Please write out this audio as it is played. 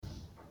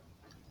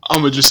I'm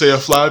gonna just say a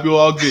Flappy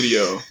Log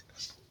video.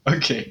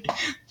 Okay.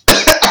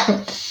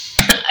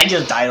 I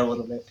just died a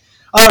little bit.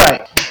 All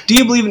right. Do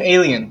you believe in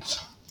aliens?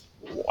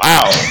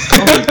 Wow,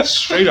 coming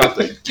straight off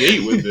the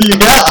gate with it.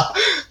 Yeah.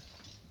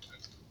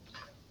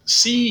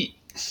 See,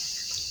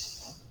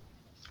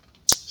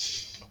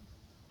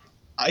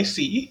 I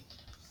see.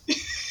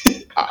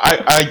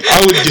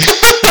 I would guess,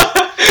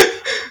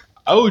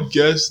 I would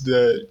guess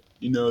that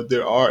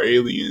there are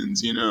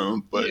aliens,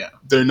 but Yeah.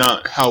 they're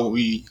not how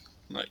we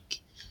like.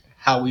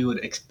 How we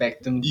would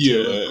expect them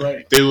to look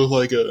like. They look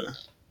like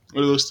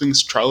what are those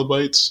things?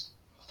 Trilobites.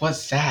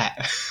 What's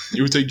that?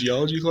 You ever take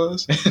geology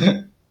class?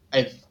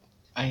 I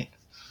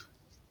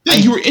Yeah,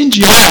 you were in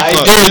geology I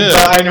class. did,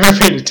 but I never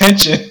paid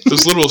attention.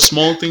 Those little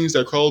small things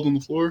that crawled on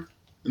the floor,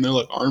 and they're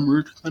like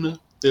armored, kind of.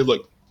 They have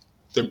like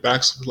their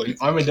backs look like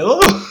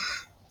Armadillo?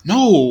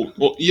 no.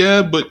 Well,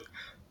 yeah, but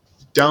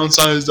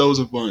downsize those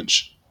a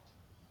bunch,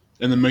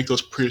 and then make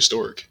those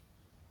prehistoric.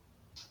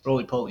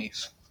 Roly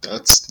polies.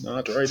 That's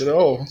not right at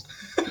all.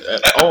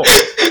 At all.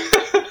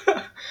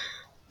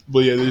 But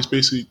yeah, there's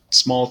basically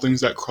small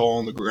things that crawl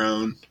on the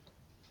ground.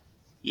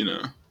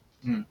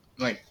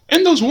 Like,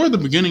 and those were the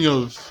beginning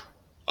of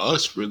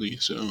us, really.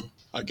 So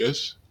I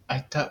guess. I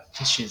thought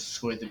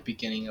fishes were the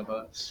beginning of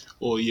us.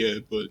 Well, yeah,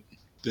 but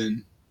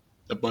then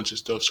a bunch of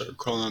stuff started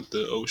crawling out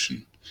the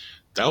ocean.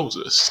 That was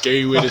a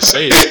scary way to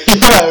say it.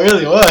 Yeah, it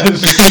really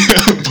was.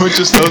 A bunch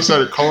of stuff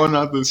started crawling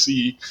out the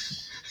sea.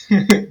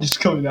 Just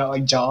coming out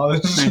like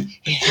Jaws.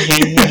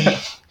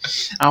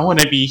 I want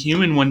to be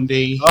human one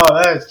day.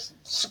 Oh, that's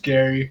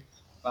scary.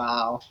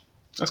 Wow.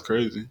 That's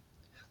crazy.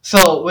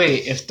 So,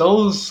 wait, if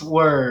those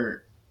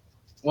were...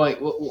 Wait,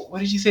 what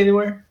did you say they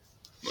were?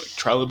 Like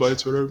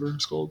trilobites or whatever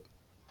it's called.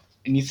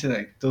 And you said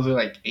like those are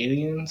like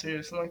aliens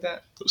or something like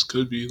that? Those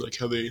could be like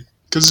how they...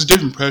 Because there's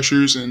different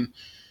pressures and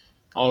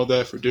all of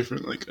that for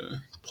different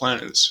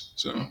planets.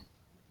 So,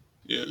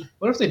 yeah.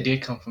 What if they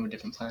did come from a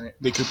different planet?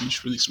 They could be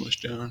just really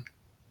smushed down.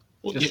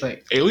 Well, Just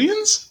like...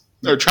 aliens?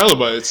 Or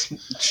trilobites?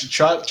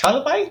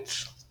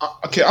 Trilobites?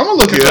 Okay, I'm going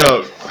to look it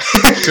up.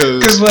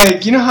 Because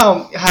like, you know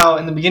how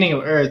in the beginning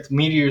of Earth,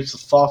 meteors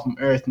would fall from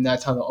Earth and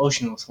that's how the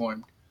ocean was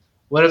formed?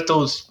 What if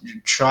those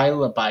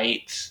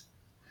trilobites...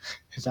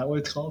 Is that what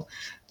it's called?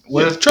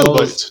 What if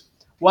trilobites?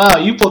 Wow,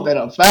 you pulled that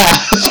up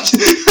fast.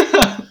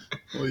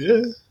 Well,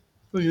 yeah.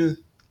 Oh, yeah.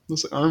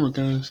 Looks like armor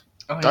kind of.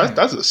 Oh, yeah.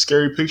 That's a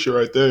scary picture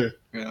right there.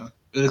 Yeah.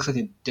 It looks like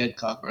a dead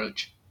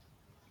cockroach.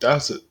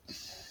 That's it.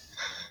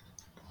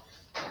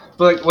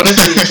 But like, what if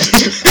they...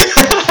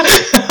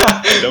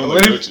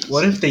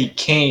 what if they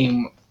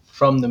came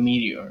from the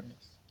meteors?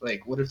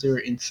 Like, what if they were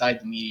inside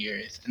the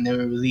meteors and they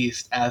were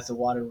released as the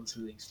water was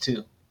released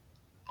too?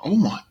 Oh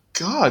my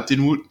god!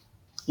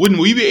 Wouldn't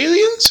we be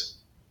aliens?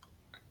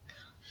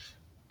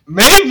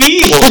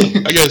 Maybe.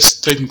 Well, I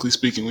guess technically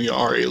speaking, we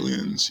are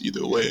aliens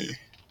either way,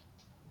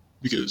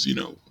 because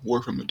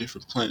we're from a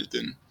different planet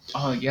than.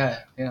 Oh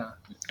yeah.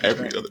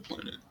 Every other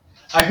planet.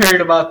 I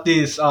heard about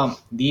this.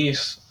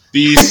 These.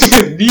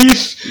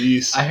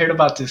 I heard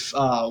about this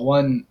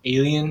one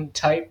alien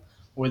type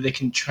where they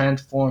can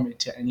transform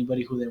into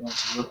anybody who they want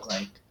to look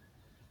like,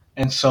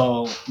 and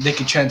so they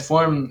can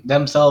transform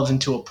themselves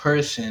into a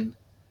person,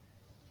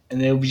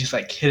 and they'll be just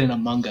like hidden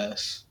among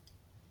us.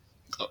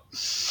 Oh.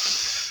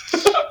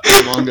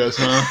 Among us,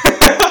 huh?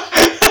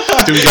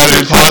 Dude, we got an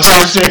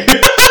imposter.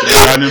 We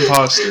got an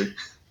imposter.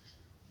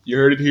 You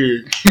heard it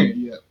here.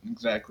 Yeah,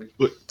 exactly.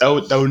 But that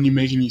wouldn't even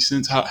make any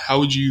sense. How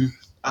would you?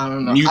 I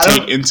don't know.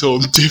 Mutate into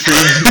different.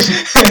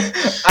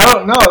 I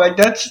don't know. Like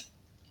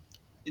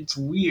it's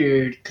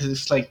weird because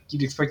it's like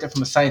you'd expect that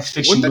from a science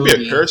fiction movie. Wouldn't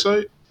that be a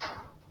parasite?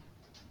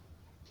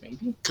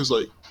 Maybe. Because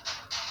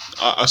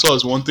I saw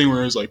this one thing where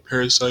it was like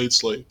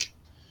parasites, like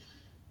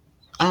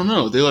I don't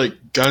know, they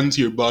like got into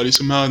your body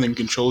somehow and then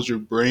controls your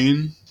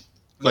brain.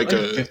 Like a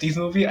 50s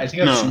movie. I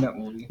think I've seen that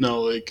movie.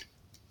 No, like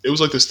it was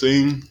like this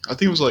thing. I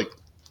think it was like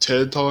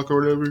TED Talk or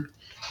whatever.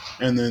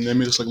 And then they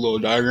made this like little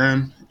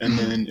diagram, and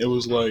then it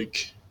was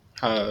like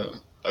a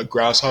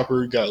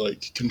grasshopper got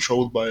like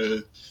controlled by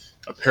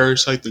a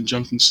parasite that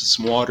jumped into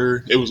some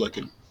water. It was like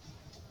a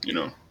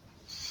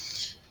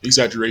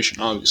exaggeration,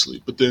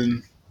 obviously, but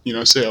then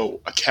say a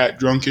cat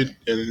drunk it,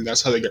 and then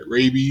that's how they got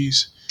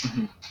rabies.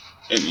 Mm-hmm.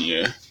 And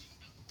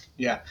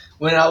yeah.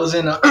 When I was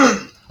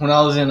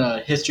in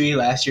history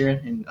last year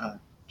in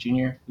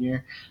junior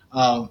year,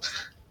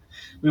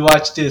 we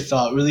watched this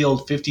really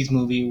old 50s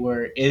movie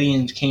where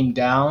aliens came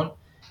down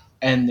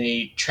and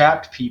they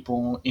trapped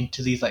people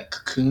into these like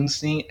cocoons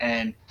thing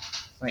and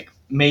like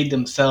made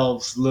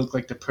themselves look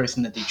like the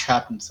person that they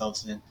trapped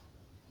themselves in.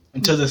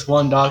 Until this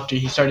one doctor,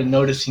 he started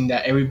noticing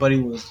that everybody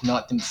was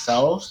not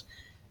themselves,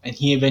 and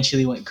he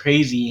eventually went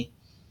crazy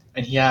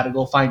and he had to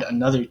go find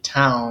another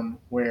town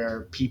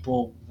where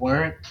people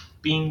weren't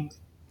being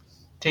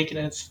taken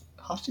as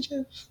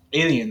hostages.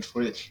 Aliens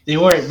were. They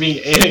weren't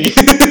being aliens.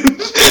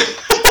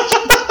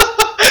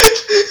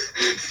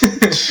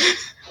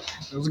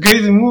 It was a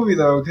crazy movie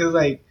though, because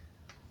like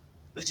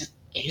it's just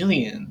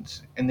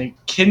aliens and they're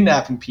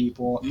kidnapping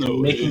people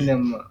and making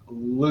them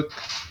look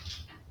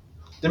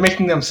They're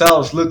making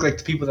themselves look like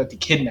the people that they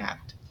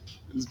kidnapped.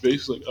 It's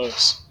basically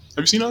us.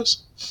 Have you seen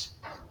Us?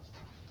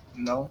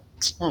 No?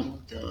 Oh my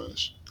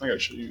gosh. I gotta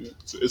show you.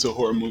 It's a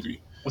horror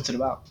movie. What's it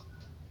about?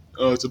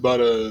 It's about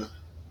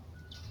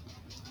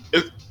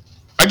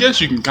I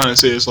guess you can kind of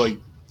say it's like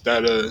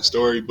that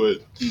story, but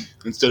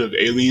instead of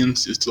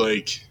aliens, it's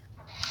like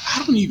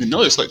I don't even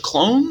know. It's like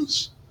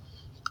clones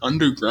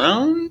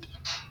underground,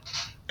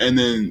 and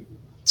then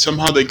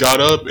somehow they got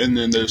up, and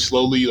then they're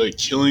slowly like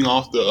killing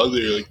off the other,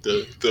 like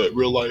the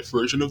real life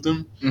version of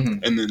them,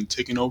 Mm-hmm. and then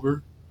taking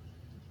over.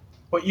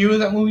 What year was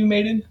that movie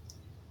made in?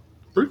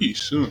 Pretty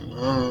soon.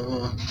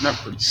 Not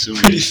pretty soon.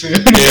 Pretty soon.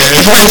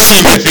 Yeah,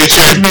 see the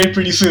picture. Made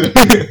pretty soon.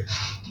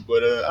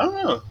 But I don't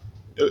know.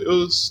 It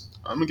was,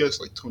 I'm gonna guess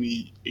like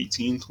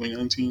 2018,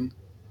 2019,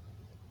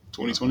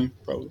 2020,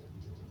 probably.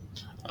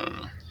 I don't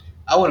know.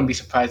 I wouldn't be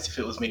surprised if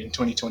it was made in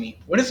 2020.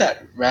 What is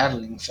that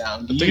rattling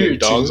sound? I You think hear a it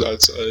dog's too?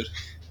 outside.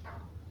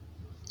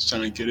 It's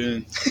trying to get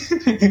in.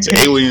 It's an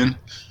alien.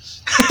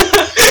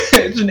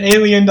 It's an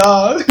alien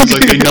dog. It's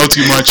like they know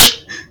too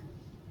much.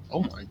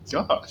 Oh my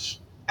gosh.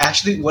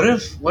 Actually, what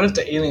if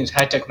the aliens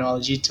had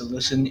technology to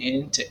listen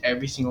in to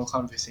every single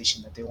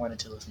conversation that they wanted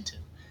to listen to?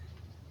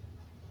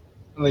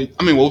 Like,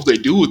 I mean, what would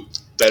they do with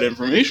that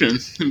information?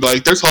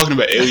 Like, they're talking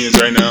about aliens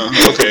right now.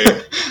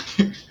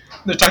 Okay.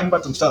 they're talking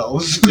about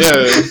themselves.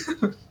 Yeah.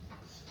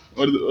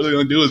 What are they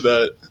going to do with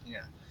that?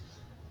 Yeah.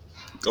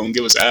 Go and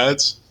give us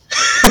ads?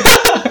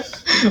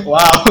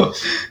 Wow.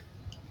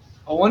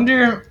 I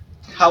wonder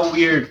how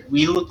weird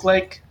we look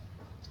like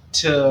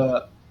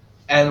to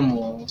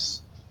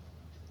animals.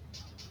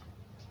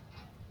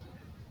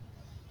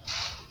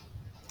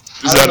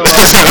 Is I don't know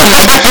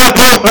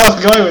where I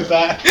was going with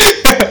that.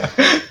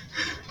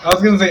 I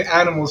was going to say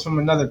animals from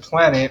another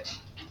planet,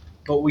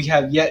 but we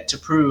have yet to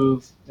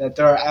prove that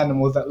there are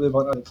animals that live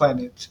on other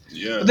planets.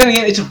 Yeah. But then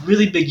again, it's a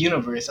really big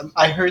universe.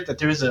 I heard that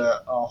there's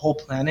a whole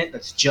planet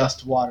that's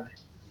just water.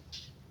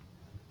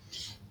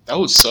 That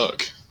would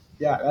suck.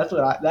 Yeah, that's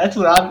what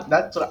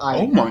I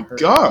Oh my heard.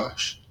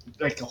 gosh.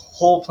 Like a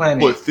whole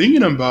planet, But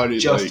thinking about it,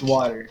 just like,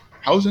 water.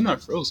 how is it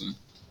not frozen?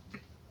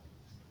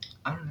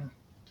 I don't know.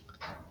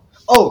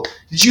 Oh,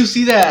 did you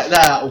see that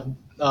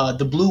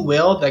the blue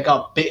whale that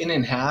got bitten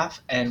in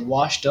half and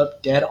washed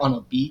up dead on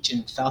a beach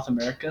in South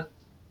America?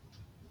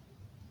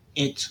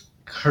 It's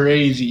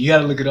crazy. You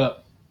gotta look it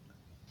up.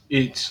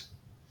 It's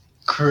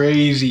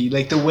crazy.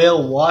 Like the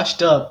whale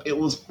washed up. It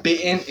was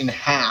bitten in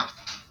half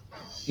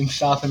in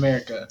South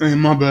America. Hey,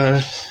 my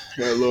bad.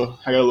 I got a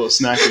little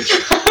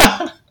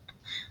snackish.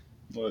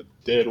 What,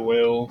 dead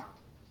whale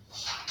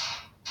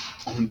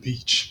on the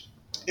beach.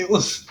 It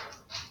was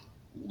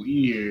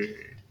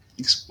weird.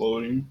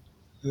 Exploding.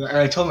 And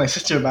I told my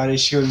sister about it.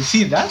 She goes, "You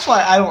see, that's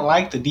why I don't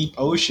like the deep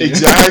ocean."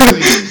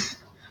 Exactly.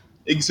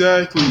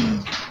 Exactly.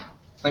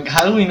 Like,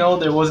 how do we know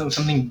there wasn't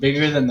something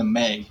bigger than the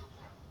Meg?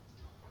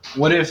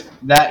 What if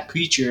that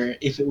creature,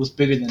 if it was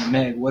bigger than the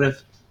Meg, what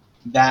if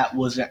that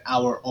was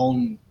our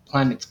own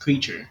planet's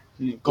creature?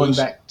 Going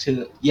back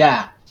to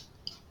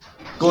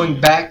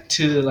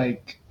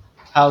like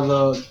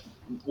how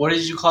what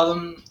did you call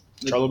them?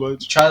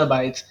 Trilobites.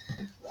 Trilobites.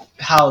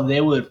 How they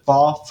would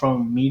fall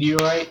from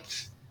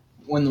meteorites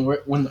when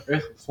the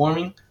Earth was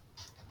forming.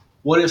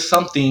 What if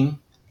something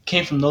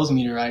came from those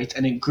meteorites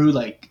and it grew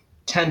like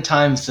 10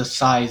 times the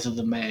size of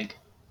the Meg?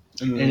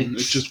 And then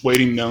it's just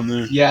waiting down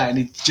there. Yeah, and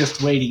it's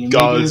just waiting. And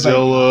maybe there's,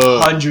 Godzilla.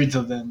 like, hundreds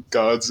of them.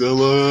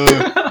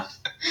 Godzilla.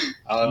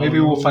 Maybe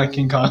we'll fight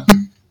King Kong.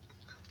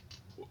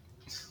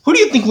 Who do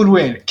you think would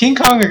win, King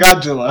Kong or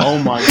Godzilla? Oh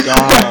my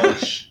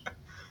gosh.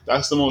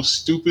 That's the most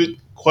stupid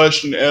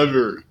question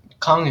ever.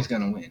 Kong is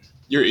gonna win.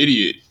 You're an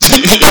idiot.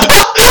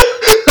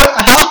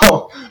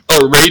 How?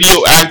 A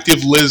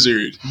radioactive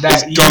lizard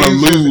That is gonna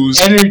uses lose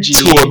energy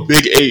to a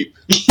big ape.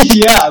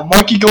 yeah,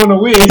 monkey gonna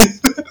win.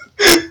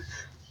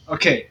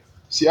 Okay,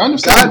 See, I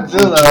understand.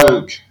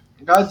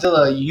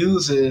 Godzilla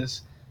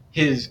uses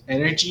his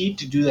energy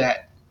to do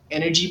that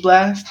energy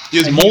blast. He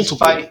has and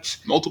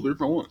multiple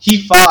different ones.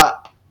 He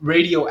fought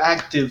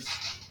radioactive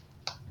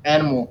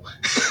animal,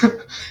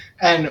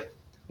 and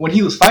when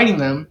he was fighting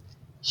them,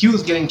 he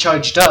was getting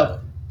charged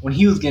up when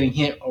he was getting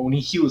hit or when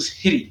he was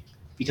hitting,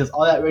 because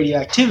all that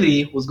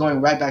radioactivity was going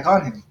right back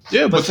on him.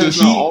 Yeah, but since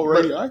it's not all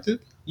radioactive.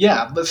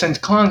 Yeah, but since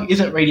Kong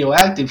isn't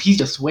radioactive, he's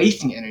just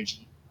wasting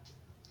energy.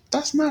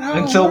 That's not how.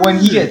 And it so when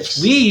he works.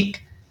 gets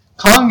weak,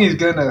 Kong is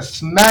gonna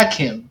smack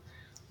him.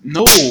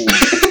 No.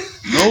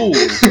 No.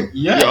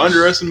 Yeah. You're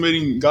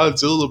underestimating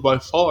Godzilla by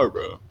far,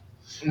 bro.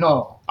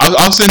 No.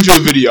 I'll send you a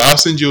video.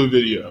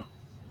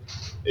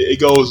 It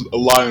goes a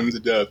lion to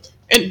death.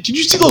 And did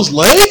you see those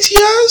legs he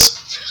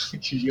has?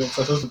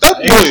 That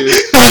boy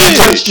is He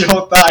touched your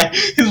whole thigh.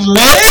 His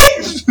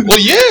legs? Well,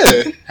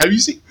 yeah. Have you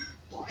seen?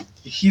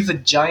 He's a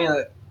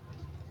giant,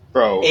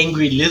 Bro,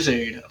 angry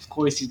lizard. Of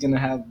course, he's gonna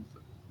have.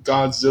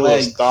 Godzilla's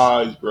legs.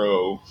 thighs,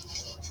 bro.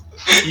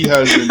 He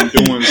has been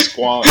doing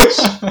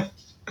squats.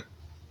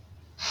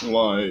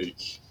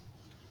 Like,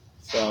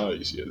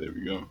 thighs. Yeah, there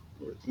we go.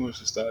 Where's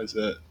his thighs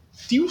at?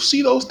 Do you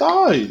see those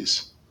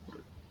thighs?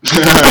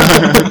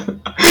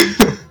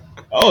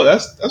 Oh,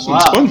 that's from Wow.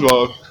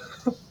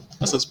 SpongeBob.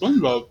 That's a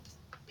SpongeBob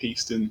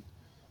pasting.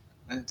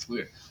 That's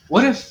weird.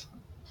 What if?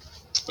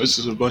 This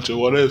is a bunch of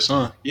what ifs,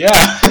 huh? Yeah.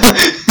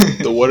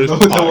 The What If The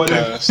what if.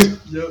 podcast.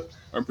 Yep.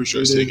 I'm pretty sure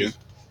It it's is. taken.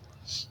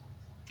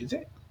 Is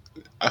it?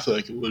 I feel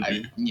like it would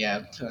be.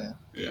 Yeah.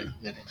 Yeah.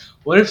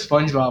 What if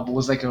SpongeBob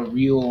was like a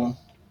real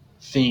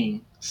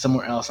thing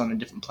somewhere else on a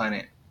different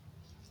planet?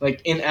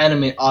 Like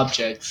inanimate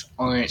objects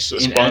aren't So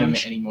a inanimate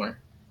sponge? anymore.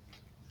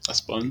 A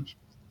sponge?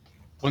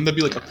 Wouldn't that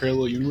be like a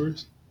parallel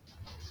universe?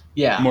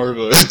 Yeah. More of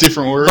a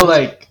different word? But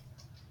like,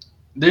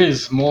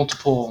 there's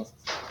multiple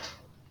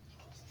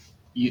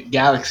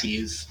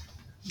galaxies.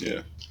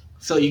 Yeah.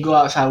 So you go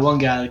outside one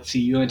galaxy,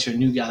 you enter a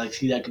new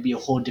galaxy that could be a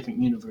whole different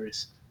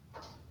universe.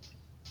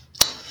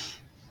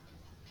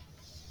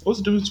 What's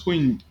the difference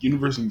between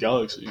universe and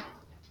galaxy?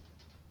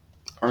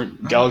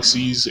 Aren't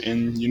galaxies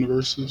and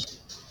universes?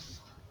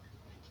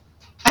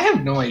 I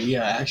have no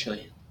idea,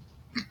 actually.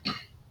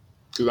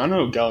 Because I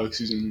know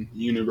galaxies and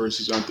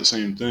universes aren't the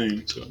same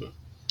thing. So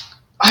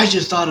I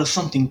just thought of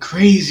something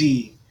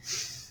crazy.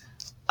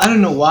 I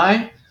don't know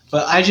why,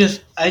 but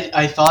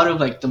I thought of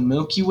like the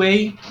Milky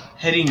Way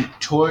heading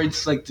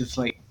towards like this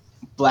like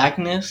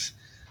blackness,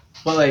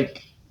 but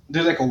like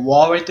there's like a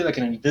wall right there, like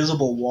an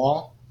invisible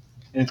wall,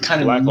 and it's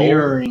kind Black of hole?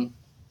 mirroring.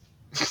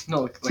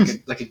 No,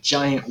 like a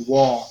giant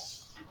wall,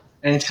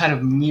 and it's kind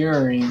of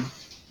mirroring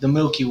the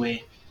Milky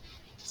Way.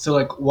 So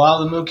like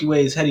while the Milky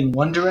Way is heading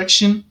one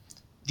direction,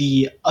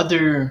 the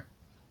other,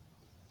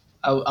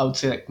 I would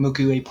say like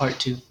Milky Way Part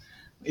 2,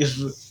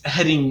 is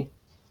heading,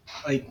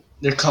 like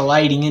they're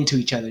colliding into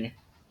each other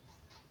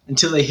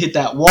until they hit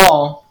that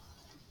wall,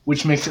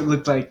 which makes it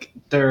look like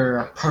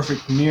they're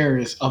perfect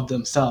mirrors of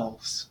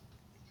themselves.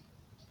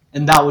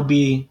 And that would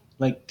be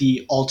like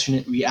the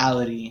alternate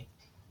reality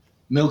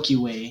Milky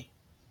Way.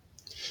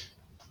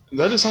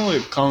 that just sounds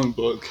like a comic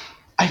book.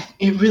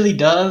 It really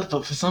does,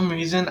 but for some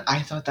reason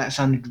I thought that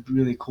sounded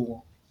really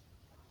cool.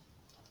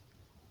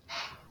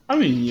 I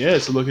mean, yeah,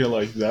 to look at it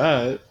like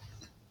that,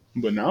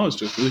 but now it's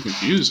just really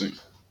confusing.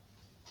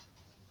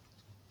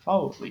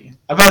 Probably.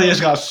 I probably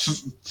just got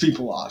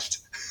people lost.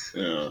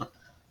 Yeah.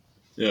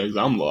 Yeah, because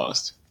I'm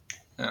lost.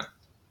 Yeah.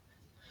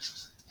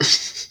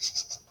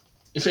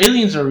 If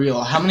aliens are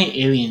real, how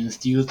many aliens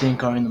do you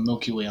think are in the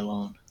Milky Way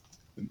alone?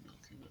 How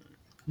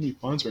many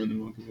planets are in the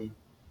Milky Way?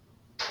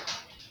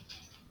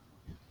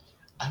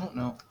 I don't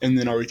know. And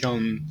then are we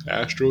counting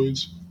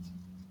asteroids?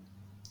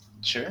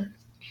 Sure.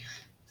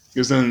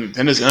 Because then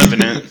it's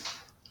infinite.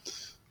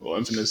 Well,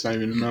 infinite's not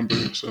even a number,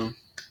 so.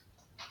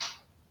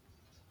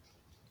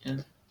 Yeah.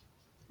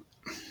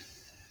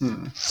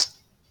 I'm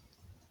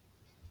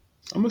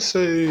gonna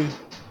say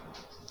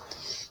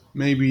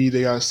maybe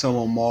they got some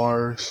on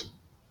Mars.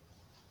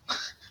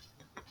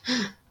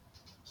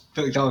 I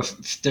feel like that was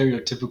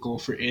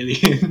stereotypical for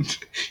aliens.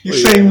 You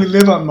Well, saying yeah. we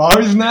live on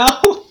Mars now?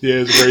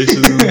 Yeah, it's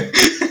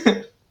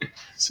racism.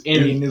 It's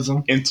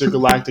Alienism.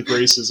 intergalactic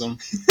racism.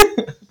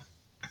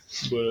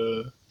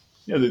 But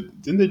yeah,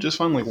 didn't they just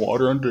find like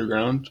water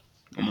underground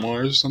on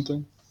Mars or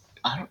something?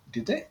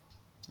 Did they?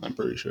 I'm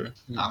pretty sure.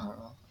 I don't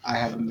know. I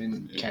haven't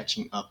been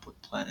catching up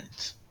with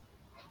planets.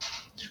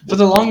 For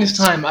the longest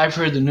time, I've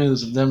heard the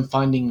news of them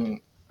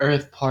finding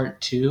Earth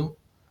Part 2.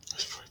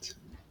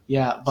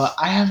 Yeah, but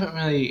I haven't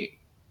really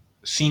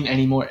seen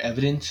any more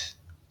evidence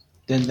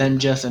than them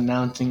just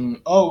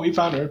announcing, "Oh, we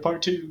found Earth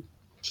Part 2."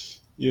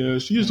 Yeah,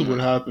 it's usually what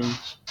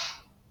happens.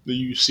 That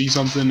you see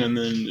something and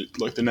then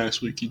like the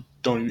next week you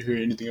don't even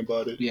hear anything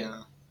about it.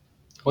 Yeah.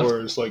 Or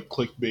it's like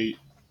clickbait.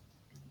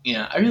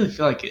 Yeah, I really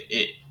feel like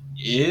it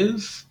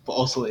is, but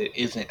also it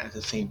isn't at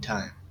the same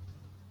time.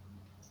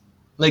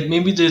 Like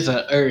maybe there's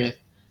an Earth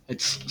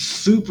that's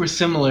super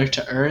similar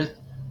to Earth.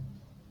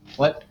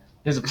 What?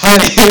 There's a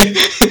planet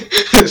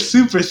that's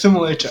super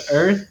similar to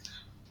Earth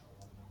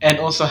and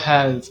also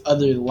has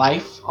other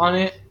life on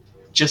it,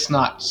 just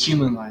not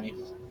human life.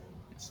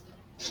 It's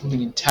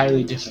something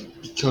entirely different.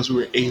 Because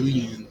we're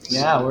aliens.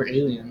 Yeah, we're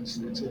aliens.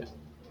 That's it.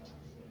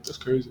 That's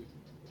crazy.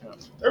 Yeah.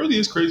 That really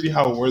is crazy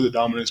how we're the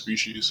dominant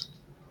species.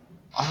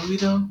 Are we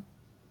though?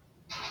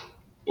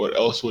 What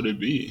else would it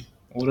be?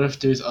 What if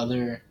there's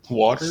other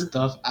Water?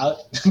 stuff out?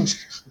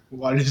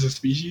 Water's a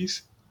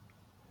species?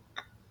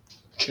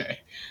 Okay.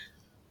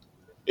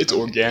 It's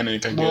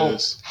organic, I Well,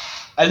 guess.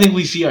 I think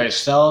we see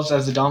ourselves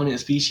as the dominant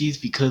species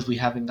because we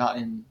haven't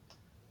gotten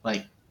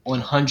like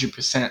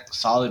 100%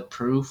 solid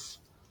proof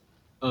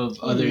of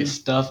other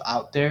stuff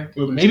out there.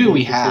 We've Maybe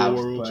we explored the have,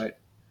 full world.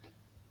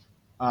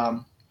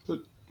 but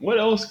What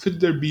else could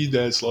there be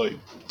that's like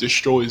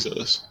destroys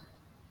us?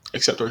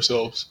 Except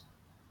ourselves.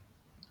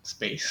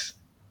 space.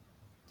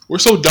 We're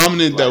so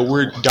dominant that Black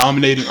we're hole.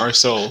 dominating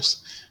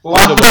ourselves. Wow,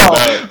 What about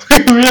that?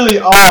 we really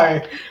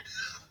are.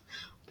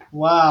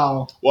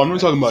 Wow. Well, I'm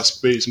not talking about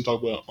space, I'm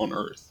talking about on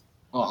Earth.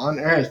 Well, on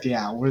Earth,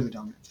 yeah, we're the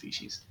dominant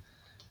species.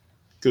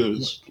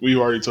 Because we've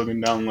already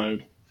taken down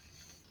like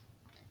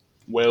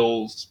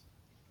whales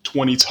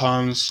 20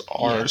 times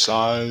our Yeah.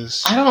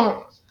 size. I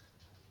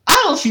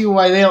don't see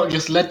why they don't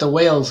just let the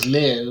whales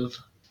live.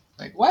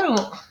 Like,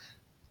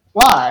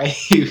 why?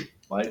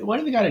 Why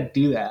do they gotta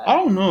do that? I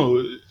don't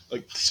know,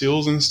 like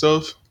seals and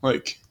stuff.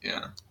 Like,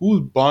 Yeah. who's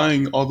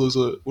buying all those?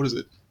 What is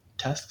it?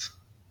 Tusks?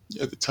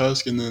 Yeah, the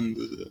tusk and then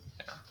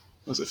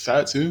was it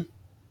fat too,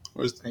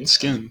 or is I it think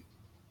skin?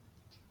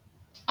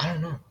 I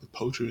don't know. The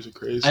poachers are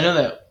crazy. I know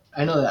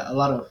that a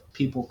lot of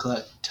people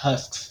collect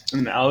tusks.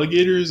 And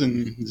alligators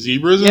and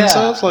zebras and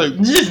stuff. Like,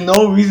 there's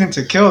no reason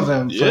to kill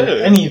them for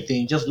Yeah.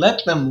 anything. Just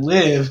let them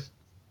live.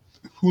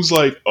 who's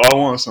like, oh, I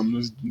want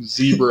some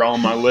zebra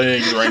on my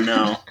legs right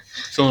now.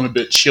 Feeling a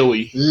bit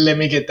chilly. Let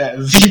me get that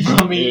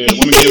zebra meat. Yeah,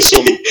 let me get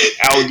some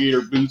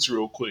alligator boots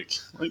real quick.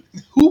 Like,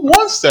 who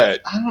wants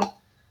that? I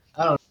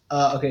don't.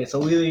 Okay,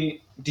 so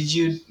really, did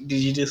you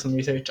do some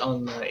research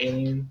on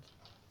alien?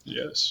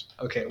 Yes.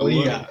 Okay, what do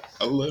you got?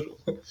 A little.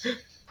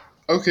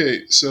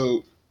 Okay,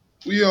 so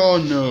we all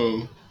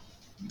know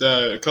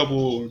that a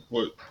couple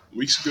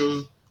weeks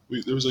ago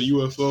there was a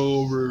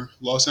UFO over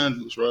Los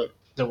Angeles, right?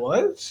 There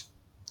was?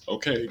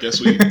 Okay, I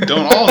guess we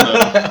don't all know.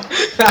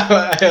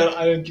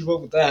 I didn't keep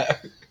up with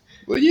that.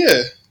 But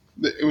yeah,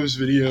 it was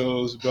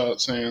videos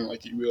about saying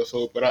like a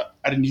UFO, but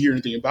I didn't hear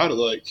anything about it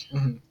like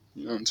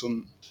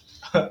until.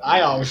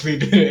 I obviously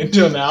didn't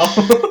until now.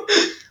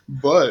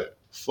 But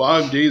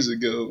 5 days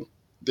ago,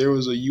 there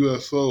was a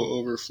UFO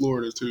over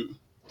Florida too.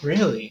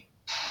 Really?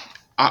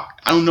 I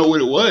don't know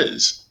what it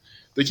was.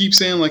 They keep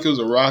saying like it was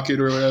a rocket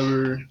or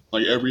whatever,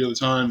 like every other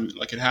time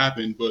like it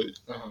happened, but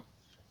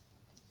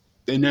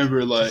they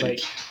never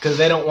like because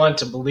they don't want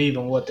to believe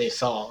in what they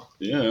saw.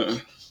 Yeah,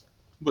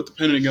 but the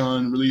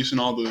Pentagon releasing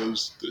all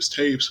those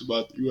tapes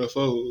about the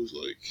UFOs,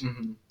 like,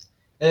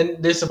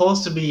 and they're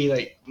supposed to be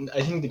like,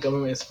 I think the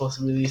government is supposed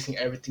to be releasing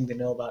everything they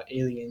know about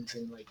aliens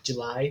in like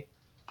July,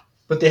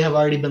 but they have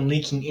already been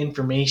leaking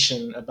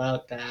information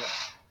about that.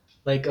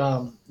 Like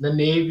the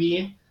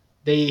Navy,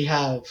 they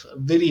have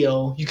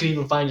video. You can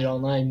even find it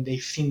online.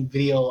 They've seen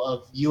video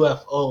of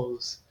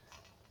UFOs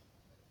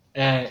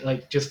and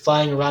like just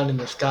flying around in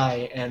the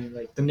sky, and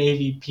like the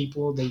Navy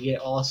people, they get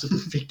all super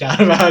freaked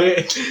out about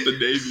it. The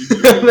Navy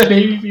people. The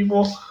Navy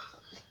people.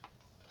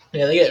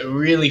 Yeah, they get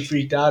really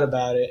freaked out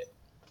about it.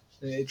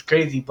 It's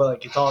crazy, but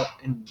like it's all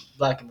in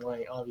black and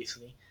white,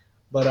 obviously.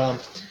 But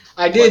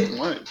I did.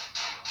 Black and white.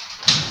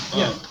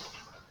 Yeah,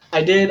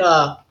 I did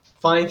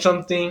find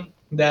something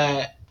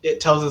that it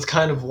tells us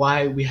kind of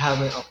why we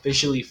haven't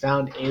officially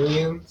found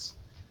aliens,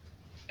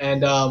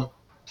 and it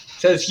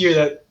says here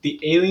that the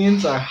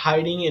aliens are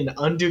hiding in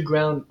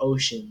underground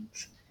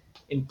oceans,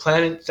 in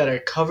planets that are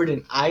covered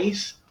in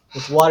ice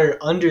with water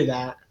under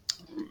that,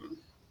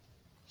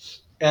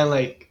 and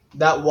like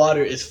that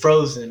water is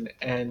frozen,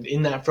 and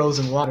in that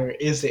frozen water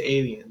is the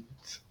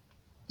aliens.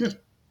 Yeah,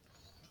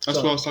 that's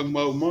what I was talking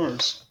about with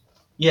Mars.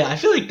 Yeah, I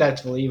feel like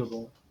that's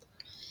believable.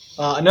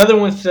 Another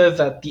one says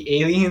that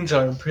the aliens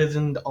are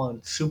imprisoned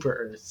on super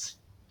Earths.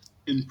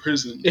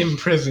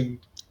 Imprisoned?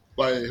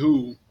 By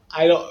who?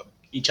 I don't.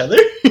 Each other?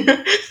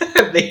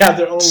 They have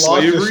their own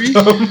slavery?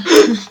 Law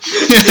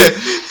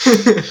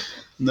system.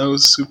 No,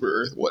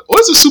 super Earth.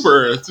 What's a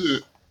super Earth?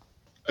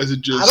 Is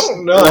it just I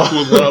don't know. Earth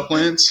with a lot of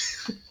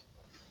planets?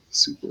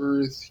 Super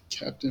Earth,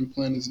 Captain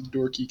Planet's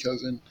dorky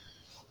cousin.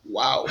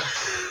 Wow.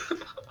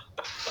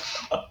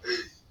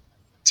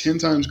 10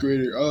 times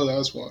greater. Oh,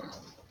 that's why.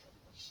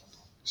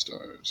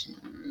 Stars.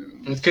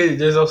 It's crazy.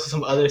 There's also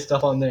some other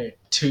stuff on there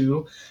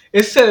too.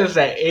 It says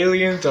that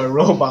aliens are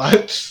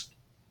robots.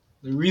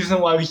 The reason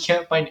why we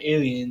can't find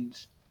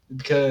aliens is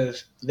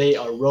because they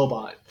are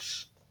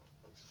robots.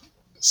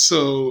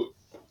 So,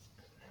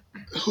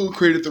 who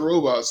created the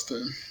robots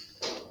then?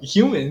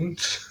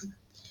 Humans.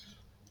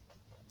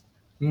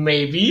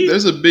 Maybe.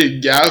 There's a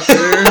big gap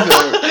there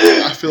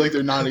that I feel like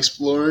they're not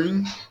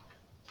exploring.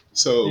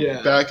 So,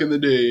 back in the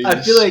days,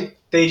 I feel like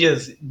they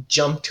just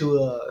jumped to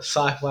a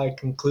sci-fi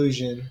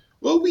conclusion.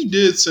 Well, we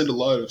did send a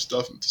lot of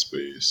stuff into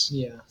space.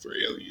 Yeah. For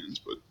aliens,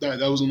 but that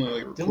was only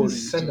like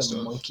recordings. Didn't we send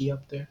a monkey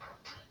up there?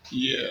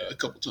 Yeah, a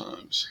couple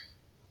times.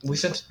 We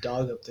sent a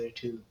dog up there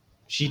too.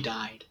 She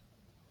died.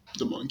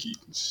 The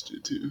monkeys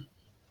did too.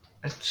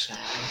 That's sad.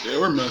 Yeah,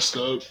 we're messed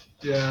up.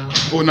 Yeah.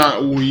 Well,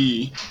 not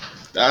we.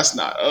 That's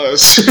not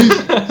us.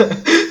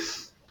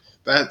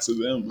 That's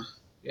them.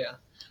 Yeah.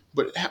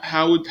 But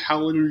how would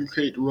we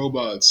create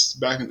robots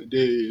back in the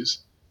days?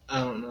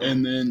 I don't know.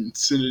 And then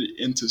send it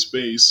into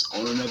space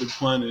on another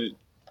planet.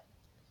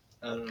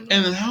 I don't know.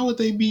 And then how would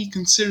they be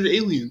considered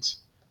aliens?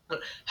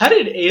 How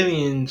did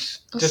aliens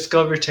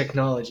discover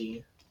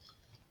technology?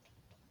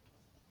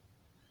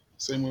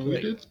 Same way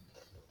we did?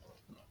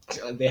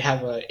 They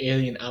have an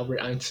alien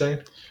Albert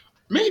Einstein?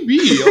 Maybe,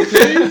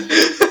 okay?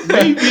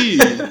 Maybe.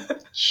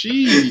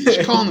 She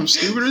calling them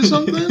stupid or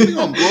something? They're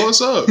going to blow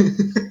us up.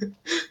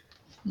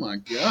 Oh my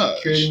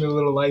gosh. Creating the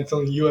little lights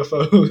on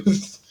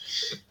UFOs.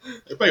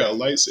 Everybody got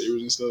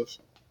lightsabers and stuff.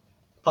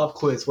 Pop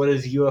quiz. What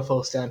does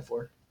UFO stand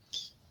for?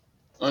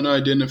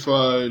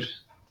 Unidentified.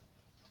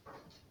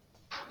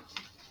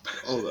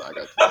 Oh, I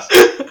got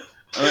this.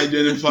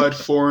 Unidentified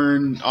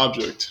foreign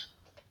object.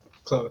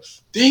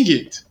 Close. Dang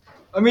it.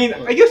 I mean,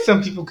 I guess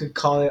some people could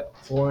call it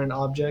foreign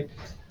object.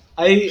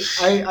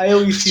 I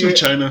always It's from hear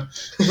China.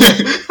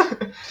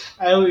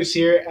 I always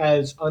hear it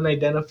as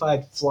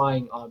unidentified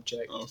flying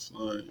object. Oh,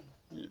 fine.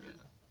 Yeah.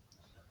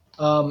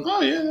 Um,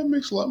 Oh, yeah, that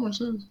makes a lot more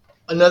sense.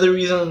 Another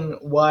reason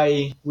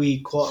why we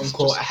quote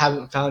unquote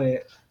haven't found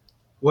it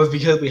was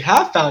because we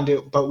have found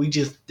it, but we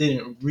just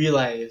didn't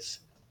realize.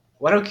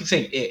 Why do I keep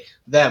saying it?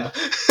 Them.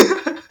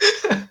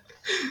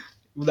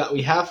 That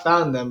we have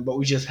found them, but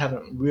we just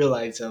haven't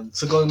realized them.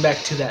 So going back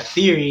to that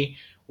theory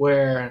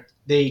where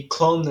they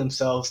clone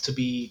themselves to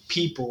be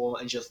people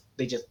and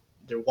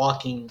they're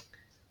walking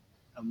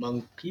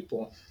among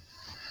people.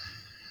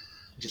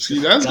 Just See,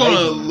 that's going a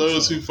disguising little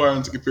themselves. too far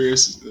into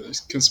conspiracy theories.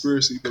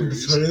 Conspiracy?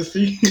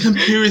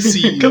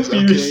 Conspiracies,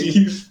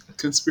 Conspiracies. okay?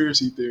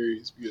 Conspiracy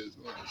theories, because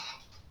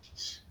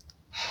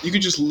you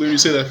could just literally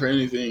say that for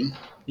anything.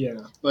 Yeah.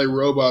 Like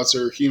robots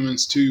are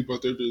humans too,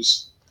 but they're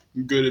just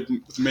good at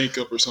with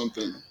makeup or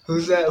something.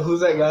 Who's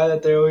that guy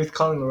that they're always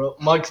calling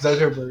Mark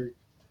Zuckerberg?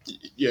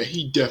 Yeah,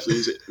 he definitely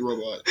is a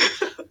robot.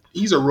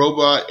 He's a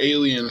robot,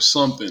 alien, or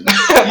something. He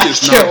I is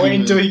can't not wait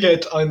human. until he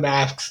gets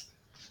unmasked.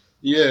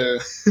 Yeah,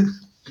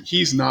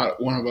 he's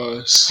not one of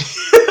us.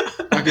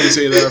 I can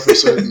say that for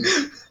certain.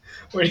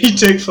 When he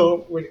gets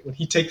home,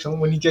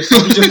 he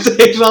just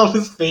takes off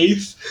his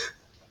face.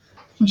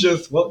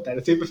 Just, well,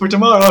 that'll save it for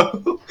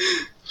tomorrow.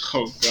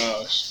 Oh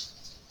gosh.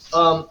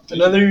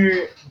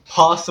 Another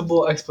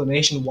possible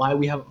explanation why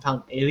we haven't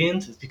found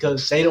aliens is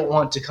because they don't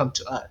want to come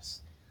to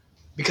us.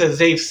 Because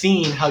they've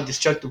seen how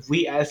destructive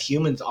we as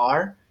humans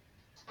are.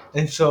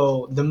 And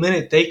so the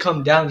minute they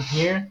come down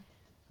here,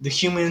 the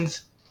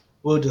humans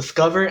will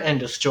discover and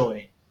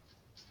destroy.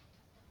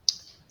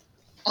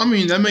 I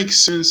mean, that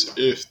makes sense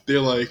if they're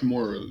like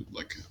more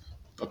like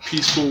a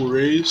peaceful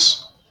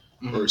race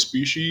or a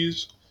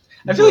species.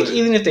 I feel like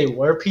even if they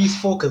were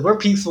peaceful, because we're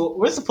peaceful,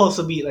 we're supposed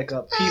to be like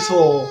a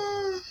peaceful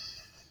I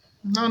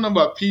don't know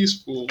about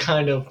peaceful.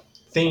 kind of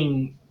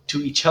thing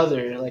to each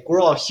other. Like,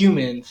 we're all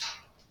humans,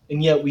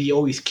 and yet we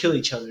always kill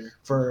each other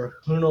for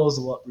who knows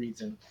what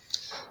reason.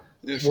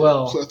 Yeah,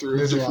 Well, plethora of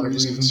there's a lot different of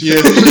reasons. reasons.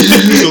 Yeah,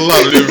 there's a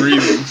lot of different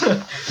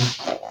reasons.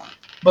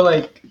 But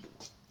like,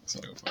 It's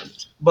not gonna find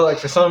it.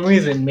 for some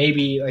reason,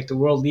 maybe like the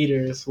world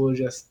leaders will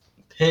just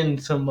pin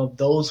some of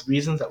those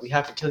reasons that we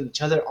have to kill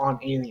each other on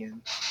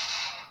aliens,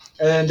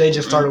 and then they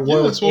just start a war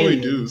Yeah, with that's what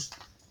aliens. we do.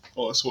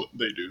 Oh, that's what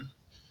they do.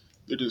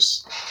 They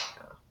just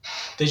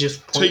They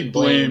just point take and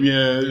blame.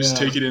 Yeah, just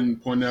Yeah. take it and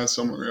point it out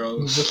somewhere It's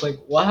else. just like,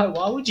 why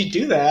would you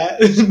do that?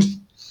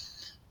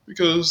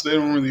 Because they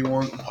don't really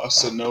want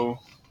us to know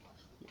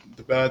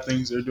the bad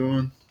things they're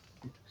doing.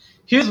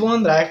 Here's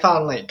one that I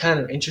found like kind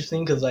of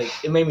interesting because like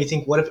it made me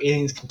think, what if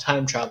aliens can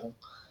time travel?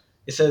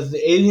 It says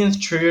the aliens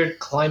triggered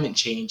climate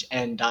change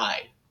and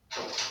died.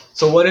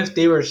 So what if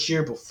they were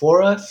here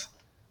before us?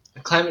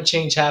 Climate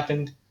change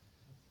happened,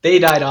 they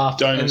died off,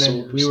 and then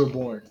Dinosaurs. we were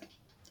born.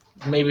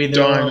 Maybe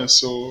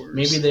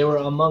Dinosaurs. they were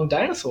among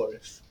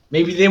dinosaurs.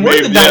 Maybe they were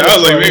Maybe, the yeah, dinosaurs. I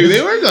was like, maybe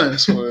they were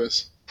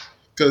dinosaurs.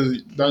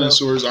 Because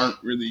dinosaurs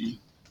aren't really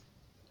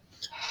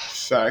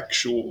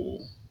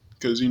factual.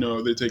 Because,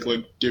 they take,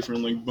 like,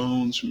 different, like,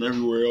 bones from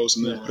everywhere else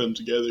and then put them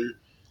together.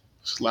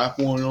 Slap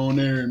one on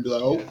there and be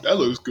like, oh, that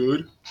looks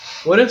good.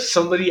 What if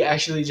somebody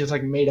actually just,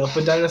 like, made up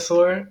a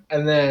dinosaur,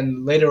 and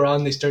then later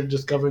on they started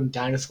discovering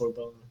dinosaur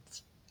bones?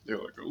 They're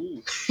like,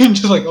 ooh.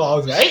 Just like, oh, I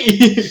was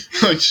right.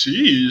 Like,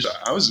 sheesh,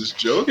 I was just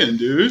joking,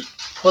 dude.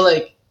 But,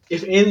 like,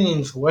 if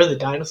aliens were the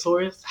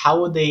dinosaurs,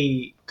 how would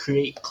they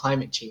create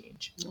climate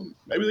change?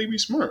 Maybe they could be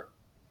smart.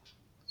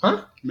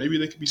 Huh? Maybe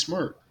they could be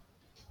smart.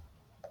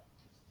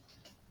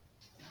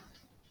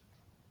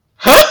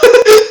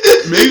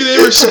 Maybe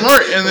they were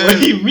smart and then... What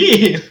do you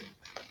mean?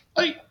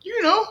 Like,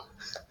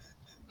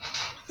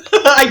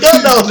 I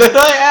don't know. That's what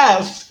I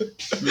asked.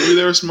 Maybe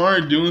they were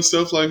smart doing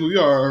stuff like we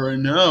are right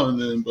now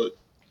and then, but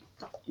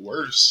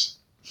worse,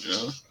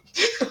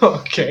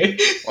 Okay.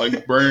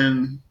 Like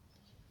burning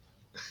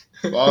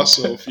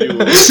fossil fuels.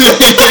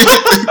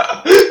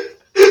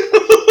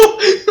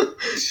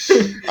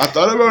 I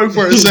thought about it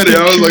before I said it.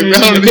 I was like,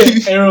 man,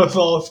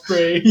 aerosol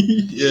spray.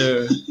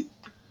 yeah.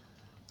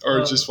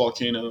 Or just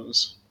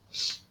volcanoes.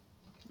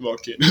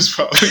 Volcanoes,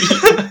 probably.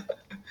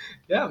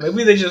 Yeah,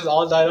 maybe they just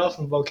all died off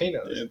from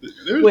volcanoes. Yeah,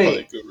 there's Wait.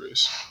 probably a good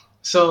risk.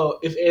 So,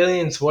 if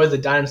aliens were the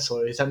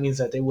dinosaurs, that means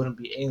that they wouldn't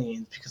be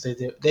aliens because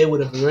they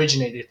would have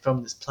originated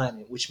from this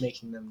planet, which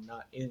making them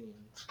not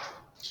aliens.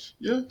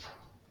 Yeah.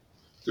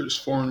 They're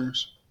just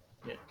foreigners.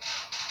 Yeah.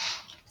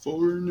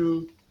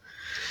 Foreigner.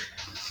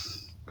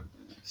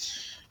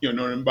 You don't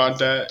know anything about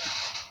that?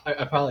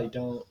 I probably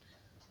don't.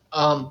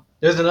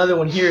 There's another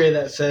one here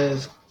that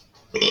says,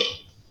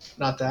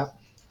 not that,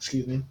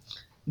 excuse me.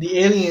 The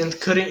aliens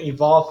couldn't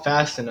evolve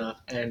fast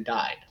enough and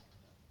died.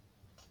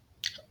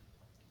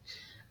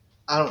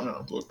 I don't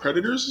know. What,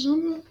 predators or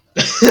something?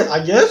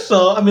 I guess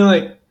so. I mean,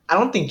 like, I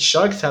don't think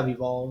sharks have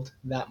evolved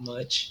that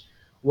much.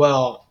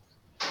 Well,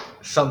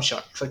 some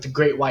sharks, like the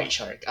great white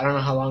shark. I don't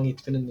know how long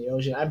it's been in the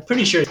ocean. I'm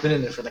pretty sure it's been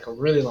in there for like a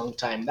really long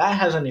time. That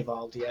hasn't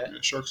evolved yet. Yeah,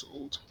 sharks are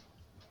old.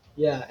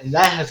 Yeah, and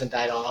that hasn't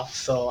died off.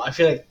 So I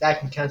feel like that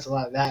can cancel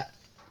out that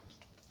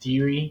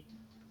theory.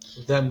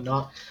 Them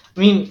not. I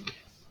mean,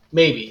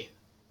 maybe.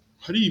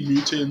 How do you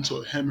mutate into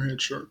a hammerhead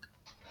shark?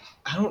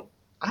 I don't.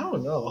 I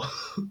don't know.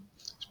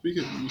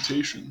 Speaking of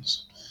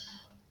mutations,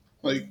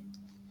 like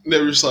they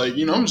were just like,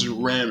 I'm just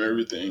ram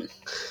everything,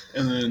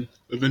 and then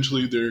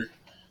eventually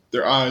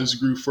their eyes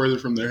grew further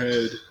from their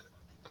head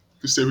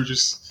because they were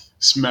just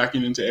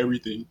smacking into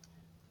everything.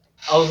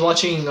 I was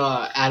watching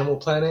Animal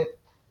Planet,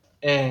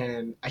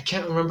 and I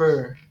can't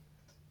remember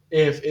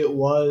if it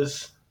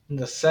was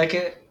the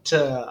second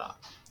to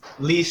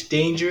least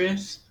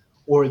dangerous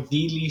or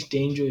the least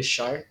dangerous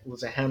shark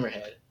was a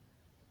hammerhead,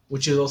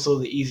 which is also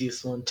the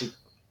easiest one to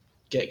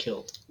get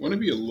killed. Want to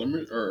be a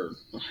lemon or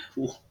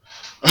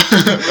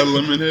a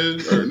lemon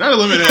head or not a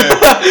lemon head,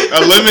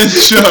 a lemon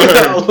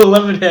shark, a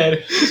lemon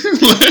head,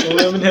 a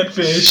lemon head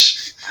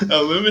fish,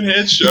 a lemon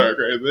head shark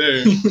right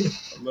there,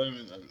 a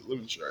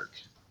lemon shark.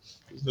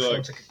 They're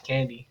sounds like a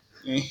candy.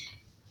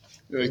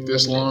 They're like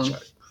this long.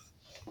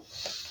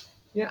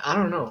 Yeah, I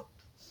don't know.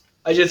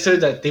 I just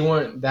heard that they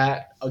weren't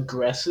that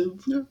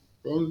aggressive. Yeah,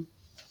 probably.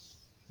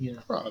 Yeah.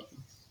 Probably.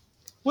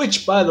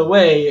 Which, by the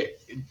way,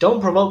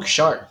 don't provoke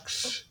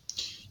sharks.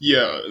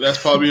 Yeah, that's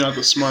probably not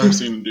the smartest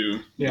thing to do.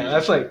 Yeah,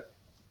 that's like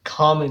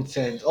common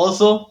sense.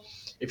 Also,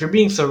 if you're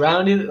being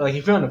surrounded, like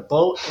if you're on a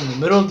boat in the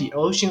middle of the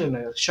ocean and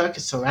a shark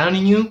is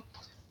surrounding you,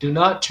 do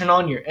not turn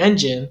on your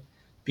engine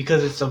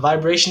because it's the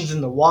vibrations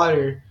in the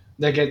water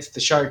that gets the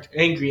shark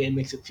angry and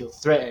makes it feel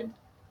threatened.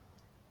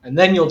 And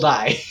then you'll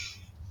die.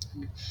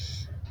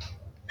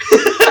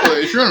 Well,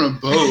 if you're on a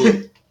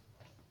boat,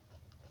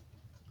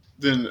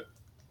 then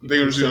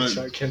they're just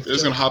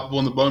gonna hop up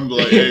on the boat and be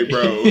like, "Hey,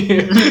 bro,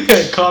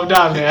 calm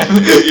down, man.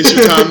 It's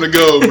your time to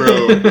go,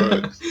 bro."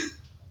 But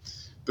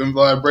them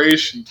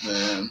vibrations,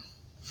 man.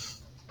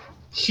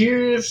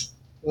 Here's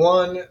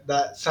one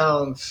that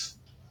sounds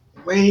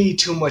way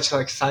too much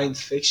like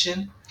science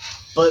fiction,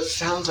 but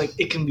sounds like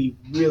it can be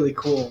really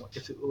cool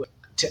if it were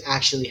to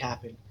actually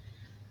happen.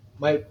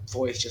 My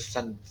voice just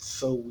sounded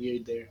so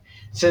weird there.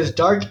 It says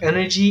dark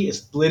energy is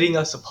splitting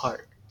us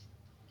apart.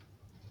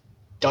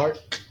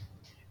 Dark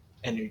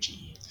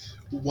energy.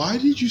 Why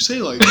did you say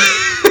like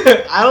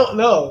that? I don't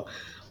know,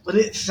 but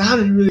it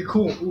sounded really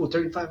cool. Ooh,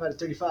 35 out of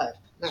 35.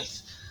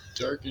 Nice.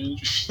 Dark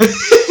energy.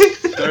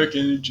 Dark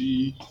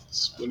energy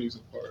splitting us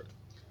apart.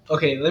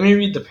 Okay, let me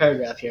read the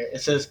paragraph here.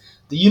 It says,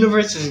 the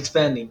universe is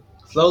expanding.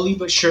 Slowly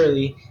but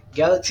surely,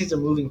 galaxies are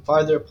moving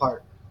farther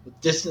apart,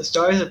 with distant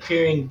stars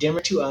appearing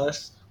dimmer to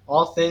us,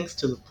 all thanks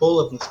to the pull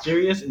of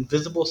mysterious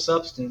invisible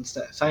substance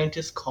that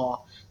scientists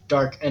call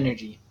dark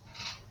energy.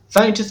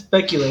 Scientists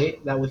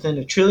speculate that within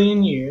a few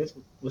trillion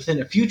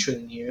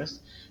years,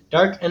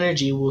 dark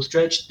energy will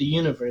stretch the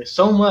universe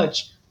so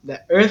much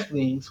that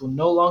Earthlings will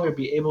no longer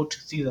be able to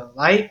see the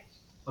light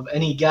of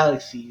any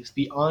galaxies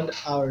beyond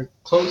our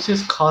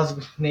closest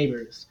cosmic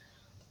neighbors.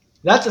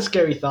 That's a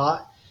scary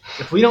thought.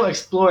 If we don't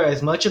explore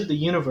as much of the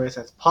universe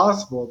as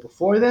possible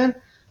before then,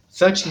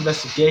 such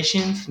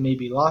investigations may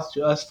be lost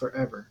to us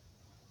forever.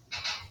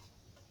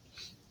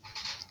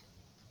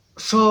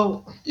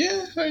 So,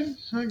 yeah,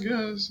 I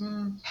guess.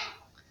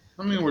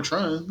 I mean, we're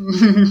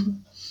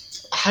trying.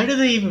 how do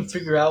they even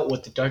figure out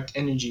what the dark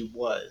energy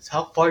was?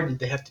 How far did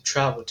they have to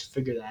travel to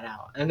figure that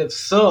out? And if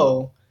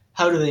so,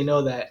 how do they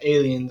know that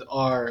aliens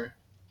are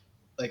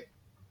like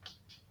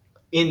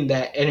in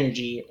that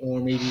energy, or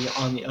maybe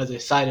on the other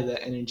side of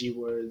that energy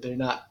where they're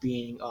not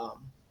being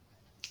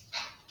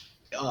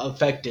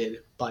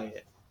affected by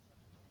it?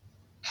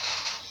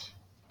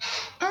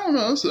 I don't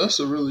know. That's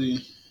a really.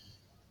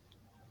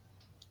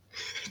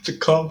 It's a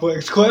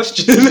complex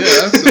question. Yeah,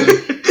 that's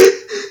a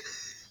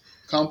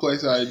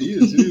complex idea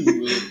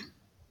too.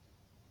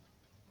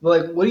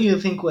 But like, what do you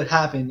think would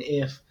happen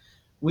if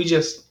we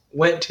just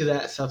went to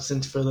that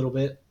substance for a little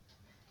bit?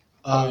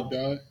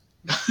 Die.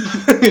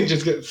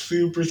 Just get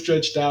super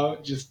stretched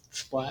out, just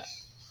splat.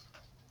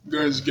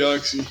 Guardians of the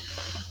Galaxy.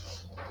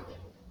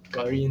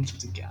 Guardians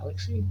of the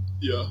Galaxy?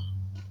 Yeah.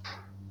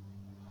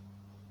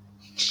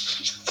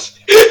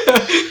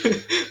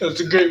 That's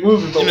a great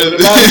movie, but what about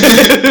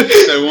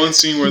that one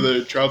scene where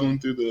they're traveling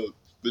through the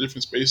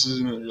different spaces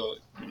and then you're like,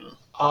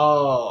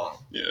 Oh.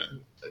 Yeah.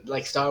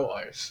 Like Star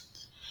Wars.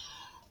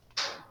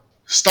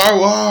 Star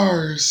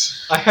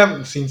Wars! I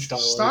haven't seen Star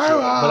Wars Star yet,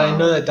 Wars! but I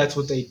know that that's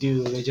what they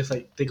do. They just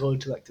they go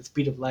into the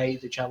speed of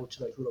light, they travel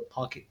to little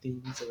pocket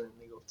things, and then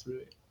they go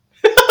through it.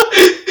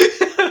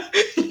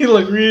 You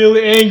look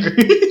really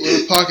angry.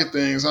 Little pocket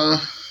things, huh?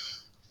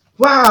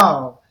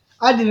 Wow!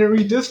 I didn't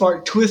read this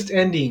part. Twist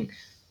ending.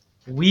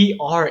 We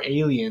are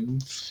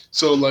aliens.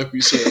 So, like we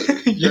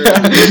said.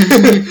 Yeah.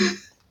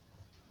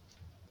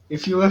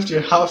 If you left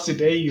your house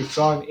today, you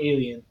saw an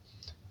alien.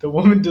 The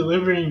woman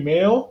delivering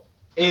mail?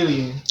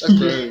 Alien. That's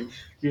great.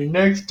 Your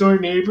next door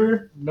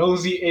neighbor?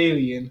 Nosy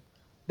alien.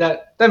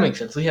 That makes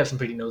sense. We have some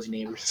pretty nosy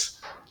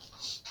neighbors.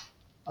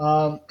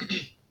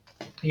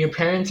 Your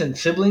parents and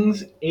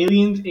siblings?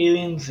 Aliens,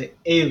 aliens,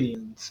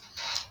 aliens.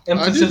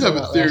 Emphasis I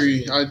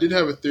did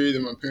have a theory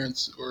that my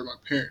parents or my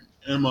parent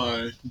and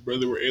my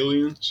brother were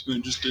aliens and they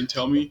just didn't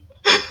tell me.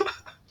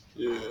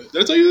 Yeah.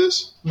 Did I tell you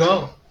this?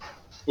 No.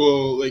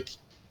 Well,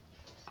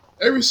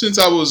 Ever since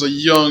I was a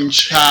young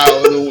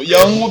child, a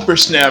young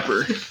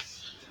whippersnapper,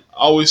 I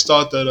always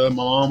thought that my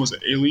mom was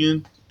an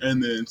alien,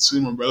 and then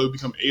soon my brother would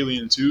become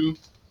alien too,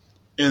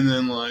 and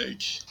then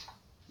like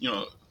you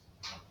know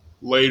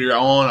later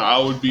on I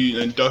would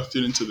be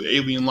inducted into the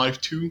alien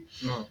life too,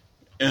 No.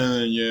 and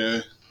then,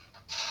 yeah,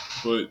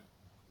 but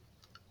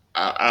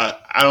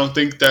I don't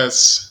think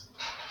that's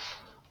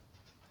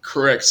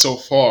correct so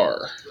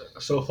far.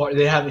 So far,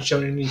 they haven't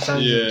shown any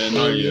signs Yeah, of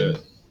not alien.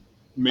 yet.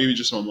 Maybe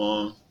just my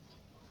mom.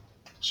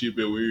 She a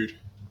bit weird.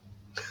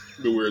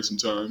 A bit weird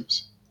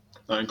sometimes.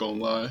 I ain't gonna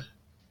lie.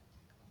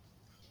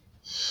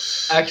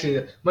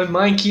 Actually, my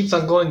mind keeps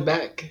on going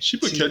back. She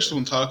put to- ketchup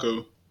on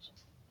taco.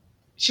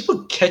 She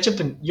put ketchup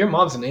in. Your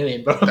mom's an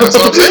alien, bro. That's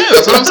what I'm saying.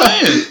 That's what I'm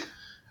saying.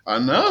 I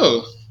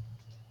know.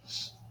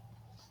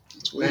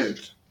 It's weird.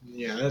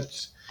 Yeah,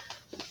 that's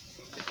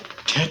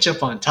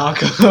ketchup on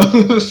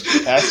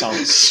tacos. That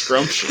sounds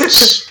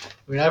scrumptious.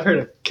 I mean, I've heard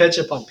of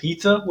ketchup on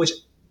pizza, which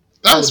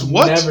That's I would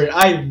what? Never,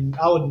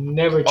 I would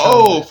never try.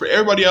 Oh, that. for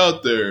everybody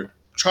out there,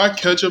 try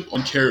ketchup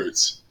on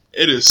carrots.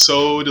 It is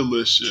so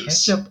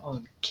delicious. Ketchup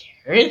on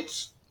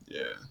carrots?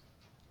 Yeah.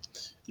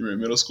 You were in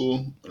middle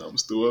school when I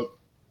was threw up?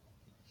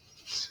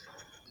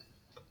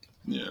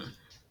 Yeah.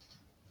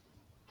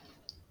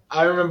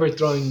 I remember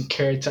throwing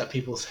carrots at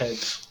people's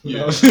heads. When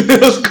Yeah. I was in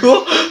middle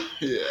school.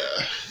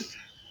 Yeah.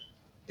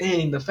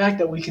 Dang, the fact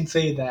that we can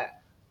say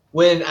that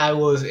when I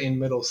was in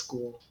middle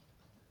school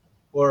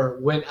or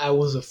when I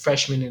was a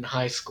freshman in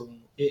high school,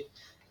 it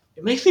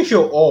makes me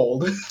feel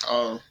old.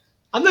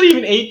 I'm not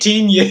even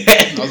 18 yet.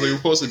 I was like, you're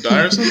supposed to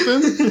die or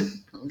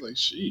something? I was like,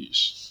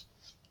 sheesh.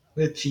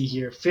 Let's see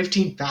here.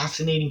 15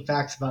 fascinating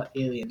facts about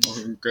aliens. I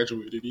haven't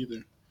graduated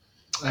either.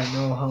 I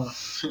know,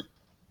 huh?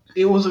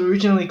 It was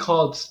originally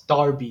called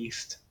Star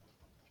Beast.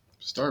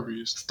 Star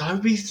Beast. Star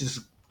Beast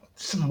is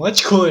it's a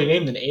much cooler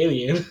name than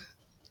Alien.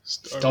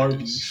 Star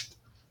Beast.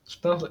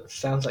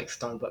 Sounds like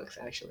Starbucks,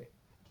 actually.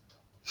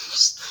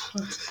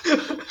 Star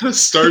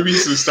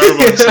Beast and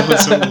Starbucks sound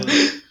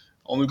similar.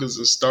 Only because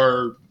the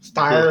Star.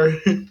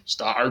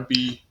 Star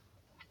B.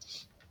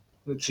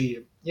 Let's see.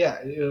 Yeah,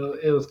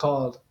 it was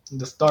called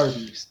the Star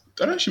Beast.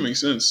 That actually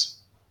makes sense.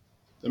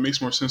 That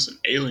makes more sense than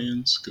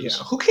aliens. Yeah,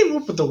 Cause, who came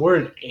up with the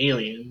word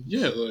alien?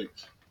 yeah, like,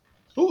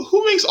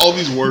 who makes all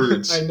these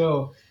words? I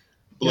know.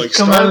 But, like, Just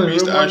come out of Star the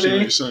Beast room one actually day.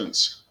 makes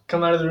sense.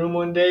 Come out of the room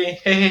one day.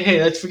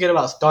 Hey, let's forget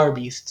about Star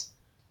Beasts.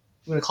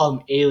 I'm going to call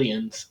them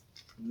aliens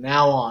from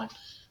now on.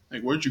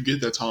 Like, where'd you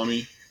get that,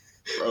 Tommy?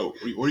 Bro,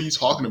 what are you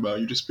talking about?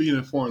 You're just speaking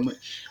a foreign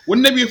language.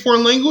 Wouldn't that be a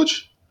foreign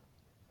language?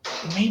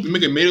 Maybe. You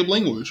make a made-up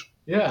language.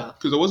 Yeah.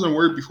 Because there wasn't a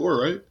word before,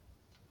 right?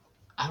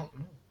 I don't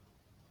know.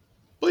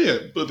 But yeah,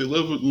 but they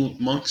live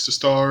amongst the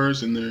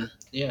stars, and they're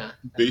Yeah.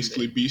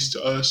 basically beasts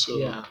to us, so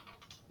Yeah.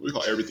 we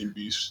call everything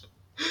beasts.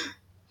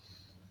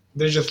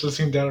 They're just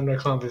listening down on our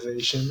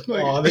conversation.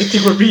 Like- Aw, they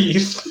think we're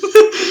beasts.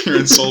 You're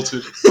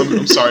insulted.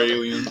 I'm sorry,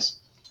 aliens.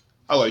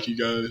 I like you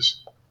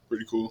guys.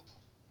 Pretty cool.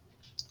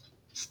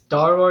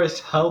 Star Wars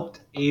helped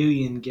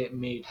Alien get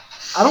made.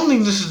 I don't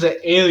think this is an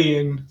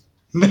alien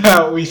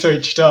that we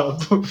searched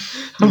up. I'm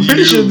pretty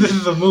You. sure this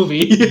is a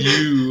movie.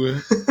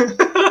 You.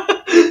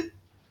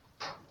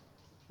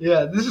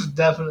 Yeah, this is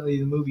definitely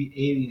the movie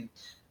Alien.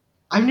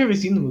 I've never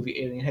seen the movie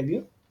Alien. Have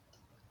you?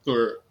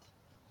 Or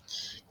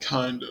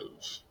kind of.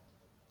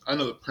 I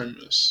know the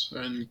premise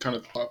and kind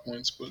of the plot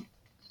points, but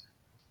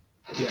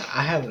Yeah,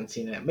 I haven't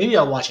seen it. Maybe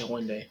I'll watch it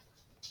one day.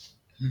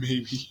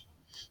 maybe.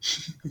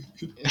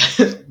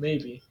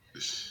 Maybe.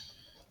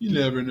 You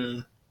never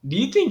know. Do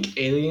you think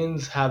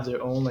aliens have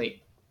their own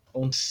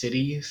own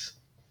cities?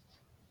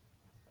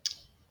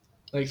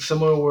 Like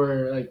somewhere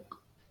where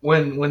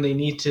when they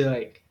need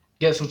to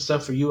get some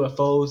stuff for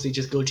UFOs, they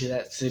just go to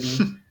that city.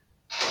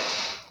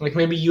 Like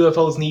maybe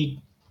UFOs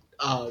need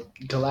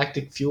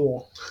galactic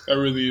fuel. That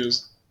really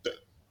is.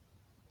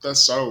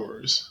 That's Star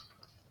Wars.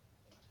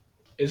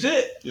 Is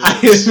it?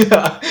 Yes.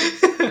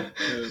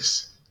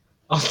 Yes.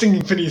 I was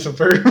thinking Phineas and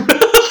Ferb. What?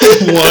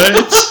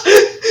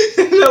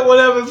 That one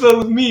episode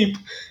with Meep.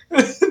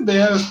 They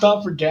had to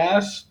stop for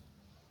gas.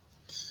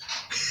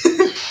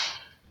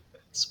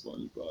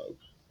 SpongeBob.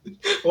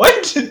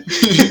 What?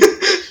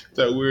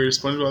 That weird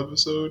SpongeBob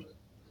episode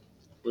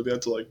where they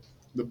had to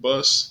the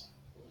bus.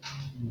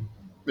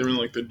 They were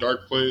in the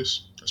dark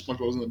place. Or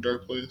SpongeBob was in the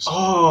dark place.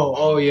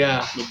 Oh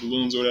yeah. The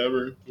balloons or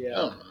whatever. I Yeah.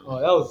 don't know. Oh,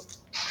 that was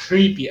a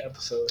creepy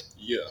episode.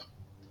 Yeah,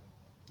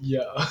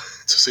 Yeah.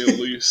 to say the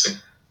least.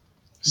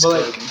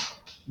 But, Disturbing.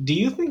 Do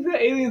you think that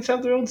aliens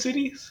have their own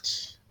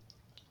cities?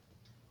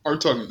 Are we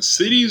talking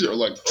cities or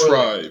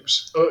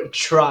tribes? Or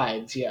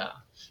tribes, yeah.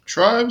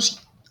 Tribes,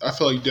 I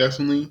feel like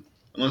definitely,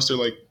 unless they're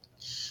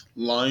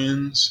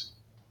lions.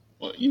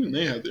 Well, even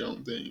they have their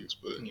own things,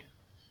 but Yeah.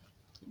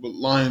 but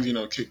lions,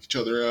 kick each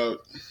other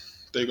out.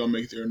 They gonna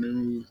make their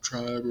new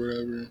tribe or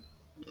whatever,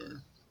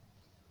 or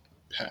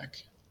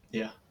pack.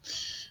 Yeah.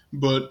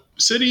 But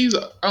cities,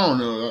 I don't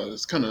know.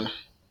 That's kind of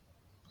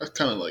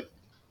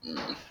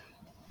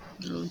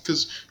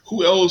because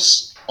who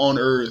else on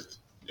Earth,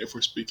 if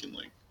we're speaking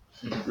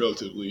Mhm.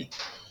 relatively,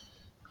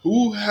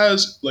 who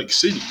has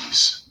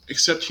cities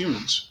except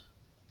humans.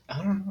 I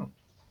don't know.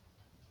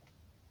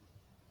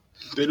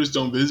 They just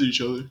don't visit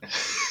each other.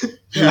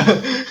 Yeah.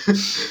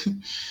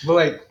 But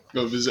like,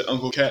 Go visit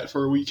Uncle Cat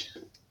for a week.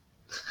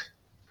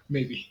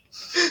 maybe.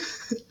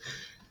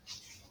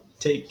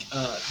 Take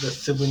the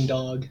sibling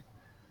dog.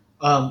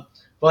 But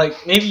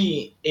like,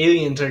 maybe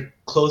aliens are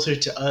closer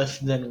to us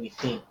than we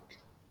think.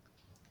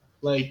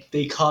 Like,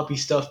 they copy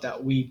stuff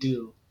that we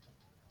do.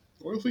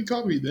 What if we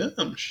copy them?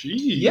 Sheesh.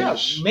 Yeah,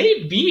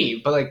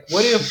 maybe. But like,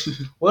 what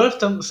if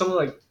some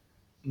like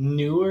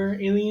newer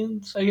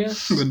aliens? I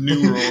guess The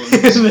newer ones.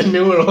 the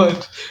newer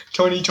ones,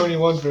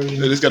 2021 version.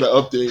 They just got to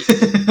update.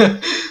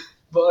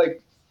 But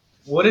like,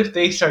 what if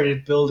they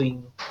started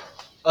building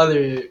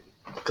other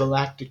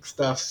galactic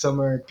stuff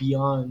somewhere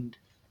beyond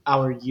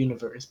our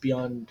universe,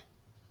 beyond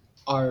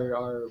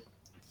our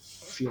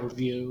field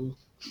view?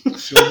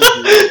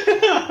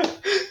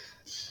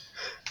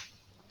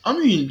 I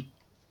mean,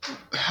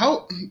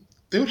 how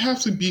they would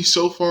have to be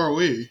so far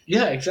away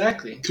Yeah,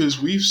 exactly.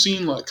 because we've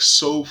seen like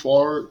so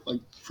far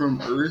like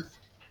from Earth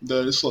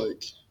that it's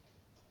like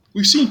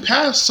we've seen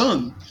past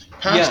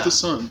Yeah. the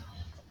sun.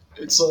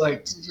 It's But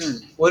like,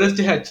 what if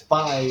they had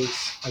spies,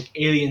 like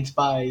alien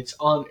spies,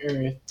 on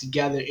Earth to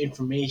gather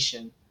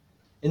information,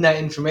 and that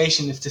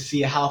information is to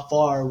see how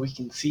far we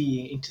can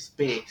see into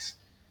space,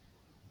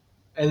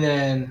 and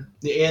then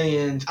the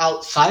aliens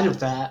outside of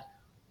that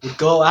would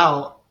go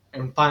out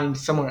and find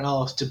somewhere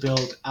else to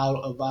build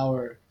out of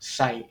our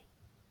sight.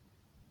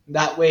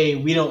 That way,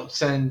 we don't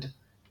send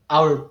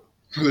our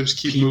they just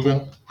keep people.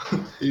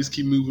 moving. They just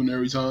keep moving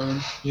every time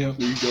You know,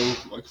 we go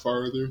like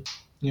farther.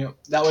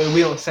 that way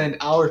we don't send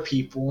our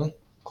people,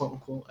 quote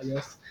unquote, I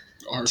guess,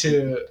 Our-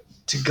 to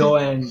go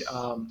and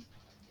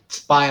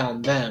spy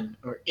on them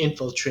or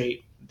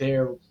infiltrate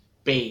their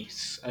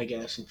base, I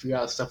guess, and figure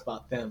out stuff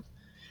about them.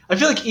 I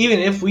feel like even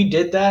if we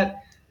did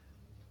that,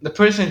 the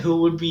person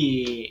who would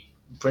be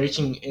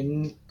breaking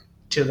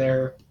into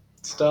their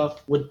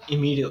stuff would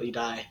immediately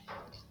die.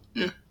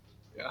 Yeah,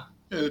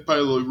 they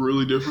probably look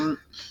really different.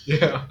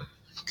 Yeah.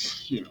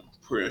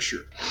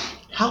 Pressure.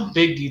 How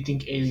big do you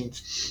think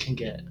aliens can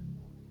get?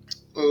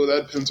 Oh,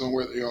 that depends on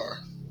where they are.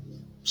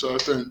 So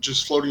if they're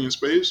just floating in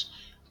space,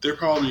 they're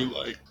probably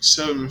like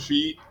 7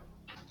 feet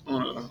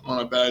on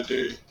a bad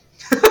day.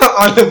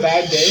 On a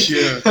bad day?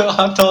 Yeah.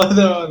 How tall are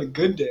they on a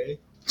good day?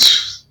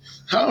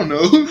 I don't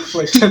know.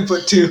 Like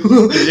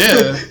 10'2".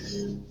 Yeah.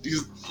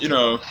 Because,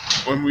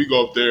 when we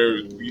go up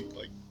there, we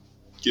like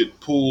get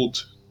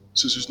pulled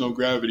since there's no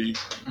gravity.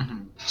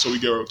 Mm-hmm. So we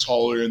get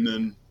taller, and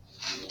then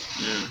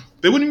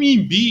they wouldn't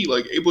even be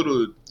like able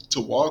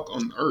to walk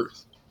on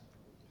Earth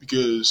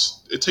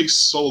because it takes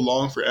so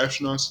long for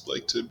astronauts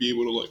like to be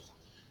able to like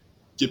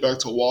get back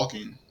to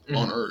walking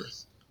on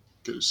Earth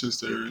because since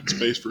they're in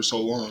space for so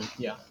long.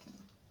 Yeah.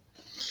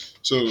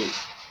 So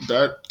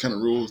that kind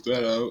of rules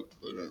that out.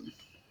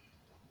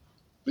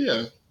 But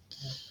yeah.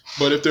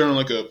 But if they're on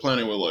like a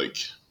planet with like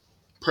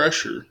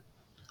pressure,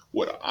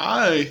 what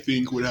I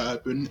think would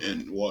happen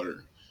in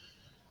water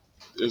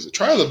is a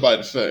trilobite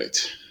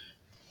effect.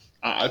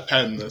 I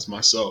patent this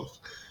myself.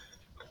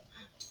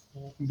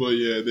 But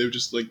yeah, they would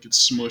just like get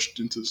smushed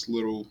into this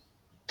little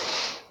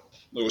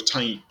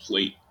tiny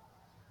plate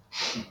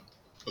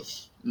of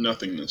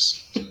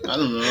nothingness. I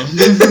don't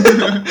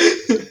know.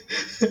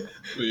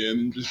 But yeah,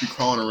 and just be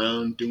crawling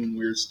around doing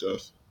weird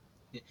stuff.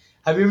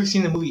 Have you ever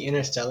seen the movie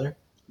Interstellar?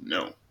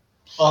 No.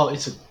 Oh,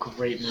 it's a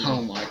great movie.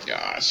 Oh my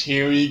gosh,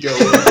 here we go.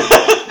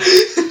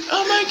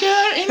 Oh my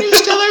god,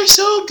 Interstellar's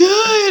so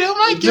good. Oh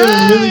my It's a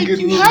god, really good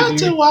you movie, have dude.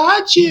 to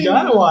watch it. You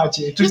gotta watch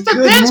it. It's a the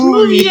good best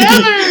movie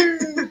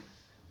ever.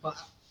 Well,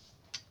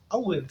 I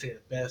wouldn't say the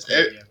best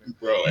movie ever.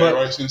 Bro, But-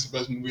 everybody thinks it's the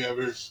best movie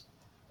ever.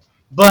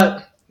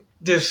 But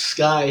this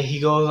guy, he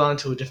goes on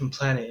to a different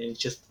planet, and it's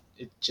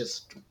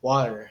just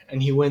water,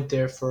 and he went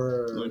there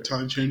for Like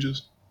time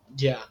changes.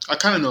 yeah. I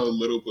kind of know a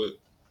little bit.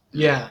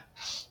 Yeah.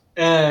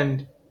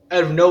 And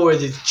out of nowhere,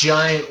 this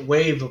giant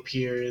wave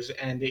appears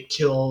and it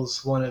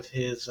kills one of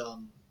his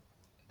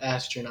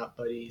astronaut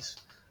buddies.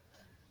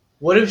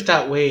 What if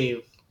that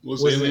wave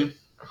Was was Alien?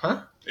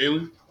 Huh?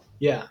 Alien?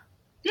 Yeah.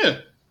 Yeah.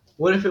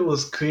 What if it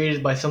was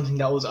created by something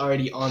that was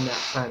already on that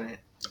planet?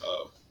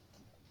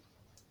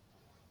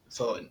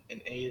 So an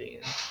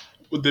alien.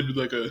 Would they be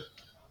like a...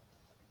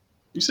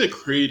 You said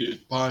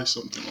created by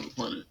something on the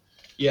planet.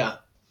 Yeah.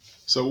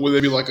 So would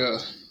they be like a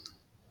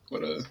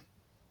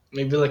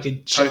Maybe like a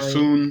giant...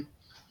 typhoon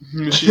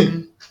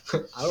machine?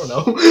 I don't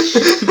know.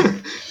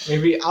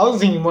 Maybe I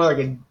was thinking more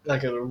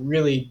like a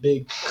really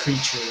big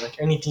creature, like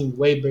anything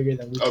way bigger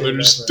than we could They're ever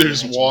just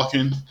imagine.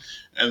 walking,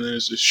 and then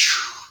it's just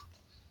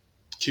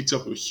kicks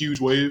up a huge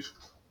wave.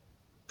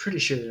 Pretty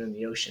sure they're in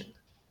the ocean.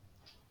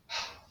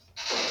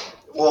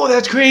 Whoa,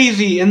 that's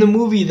crazy! In the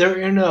movie,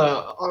 they're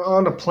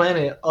on a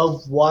planet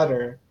of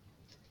water,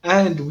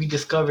 and we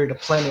discovered a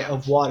planet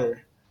of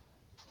water.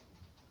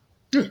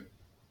 Yeah.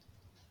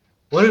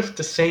 What if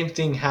the same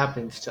thing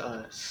happens to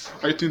us?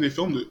 I think they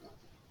filmed it.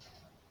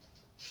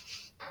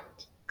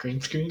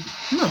 Green screen?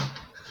 No.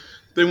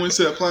 They went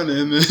to that planet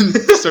and then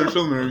started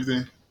filming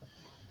everything.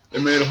 They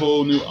made a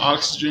whole new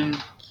oxygen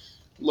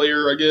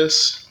layer, I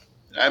guess,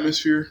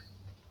 atmosphere.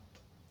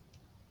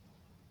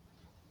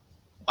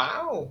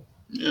 Wow.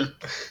 Yeah,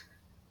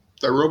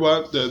 that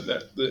robot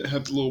that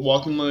had the little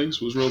walking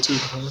legs was real too.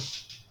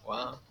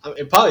 Wow. I mean,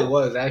 it probably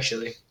was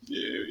actually.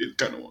 Yeah, it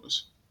kind of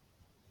was.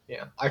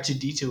 Yeah.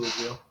 R2D2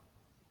 was real.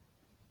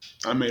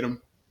 I made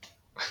him.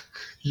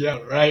 Yeah,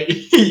 right.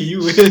 You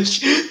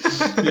wish.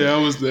 Yeah, I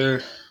was there.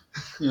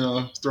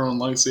 Throwing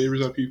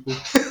lightsabers at people.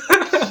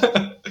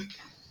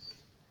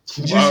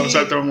 Wow, was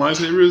that throwing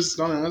lightsabers?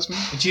 Don't ask me.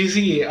 Did you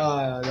see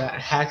that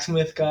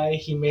Hacksmith guy?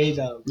 He made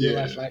a real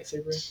life Yeah.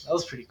 lightsaber. That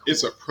was pretty cool.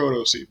 It's a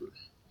proto saber.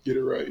 Get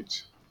it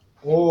right.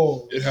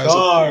 Oh, It has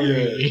sorry.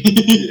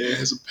 it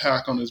has a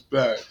pack on his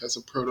back. That's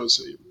a proto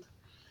saber.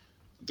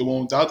 The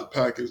one without the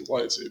pack is a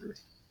lightsaber.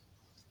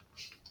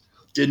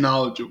 Get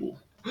knowledgeable.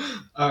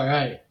 All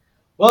right.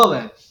 Well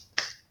then,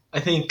 I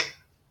think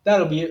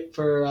that'll be it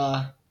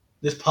for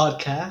this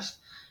podcast.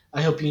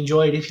 I hope you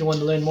enjoyed. If you want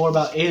to learn more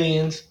about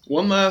aliens,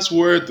 One last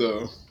word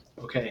though.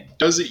 okay.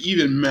 Does it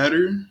even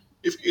matter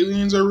if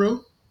aliens are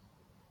real?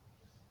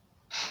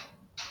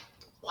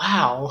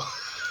 Wow,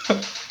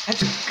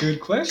 that's a good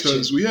question.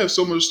 Because we have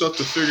so much stuff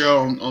to figure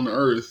out on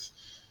Earth.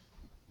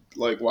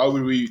 Like, why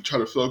would we try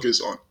to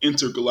focus on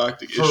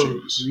intergalactic For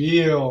issues?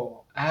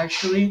 real,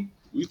 actually,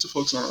 We need to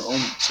focus on our own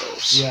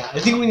selves. yeah. I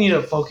think we need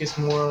to focus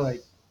more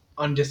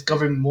on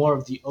discovering more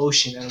of the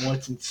ocean and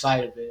what's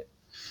inside of it.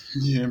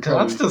 Yeah, Because I'm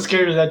probably. still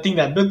scared of that thing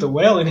that bit the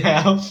whale in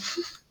half.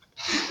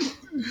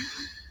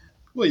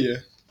 Well, yeah.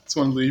 Just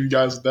want to leave you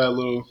guys with that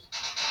little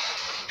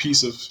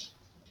piece of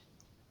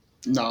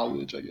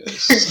knowledge, I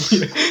guess.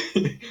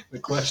 The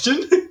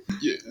question?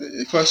 Yeah,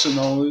 question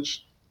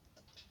knowledge.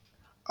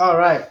 All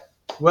right.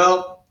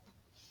 Well,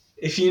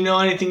 if you know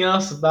anything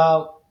else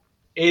about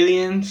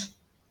aliens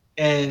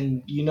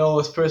and you know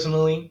us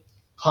personally,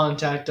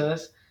 contact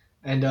us,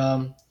 and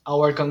I'll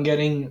work on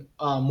getting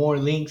more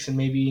links and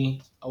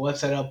maybe a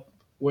website up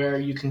where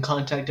you can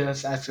contact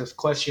us, ask us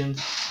questions,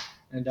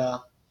 and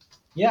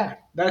yeah,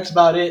 that's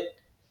about it.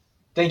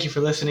 Thank you for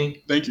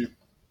listening. Thank you.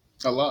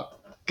 A lot.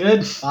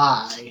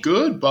 Goodbye.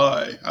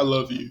 Goodbye. I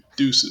love you.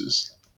 Deuces.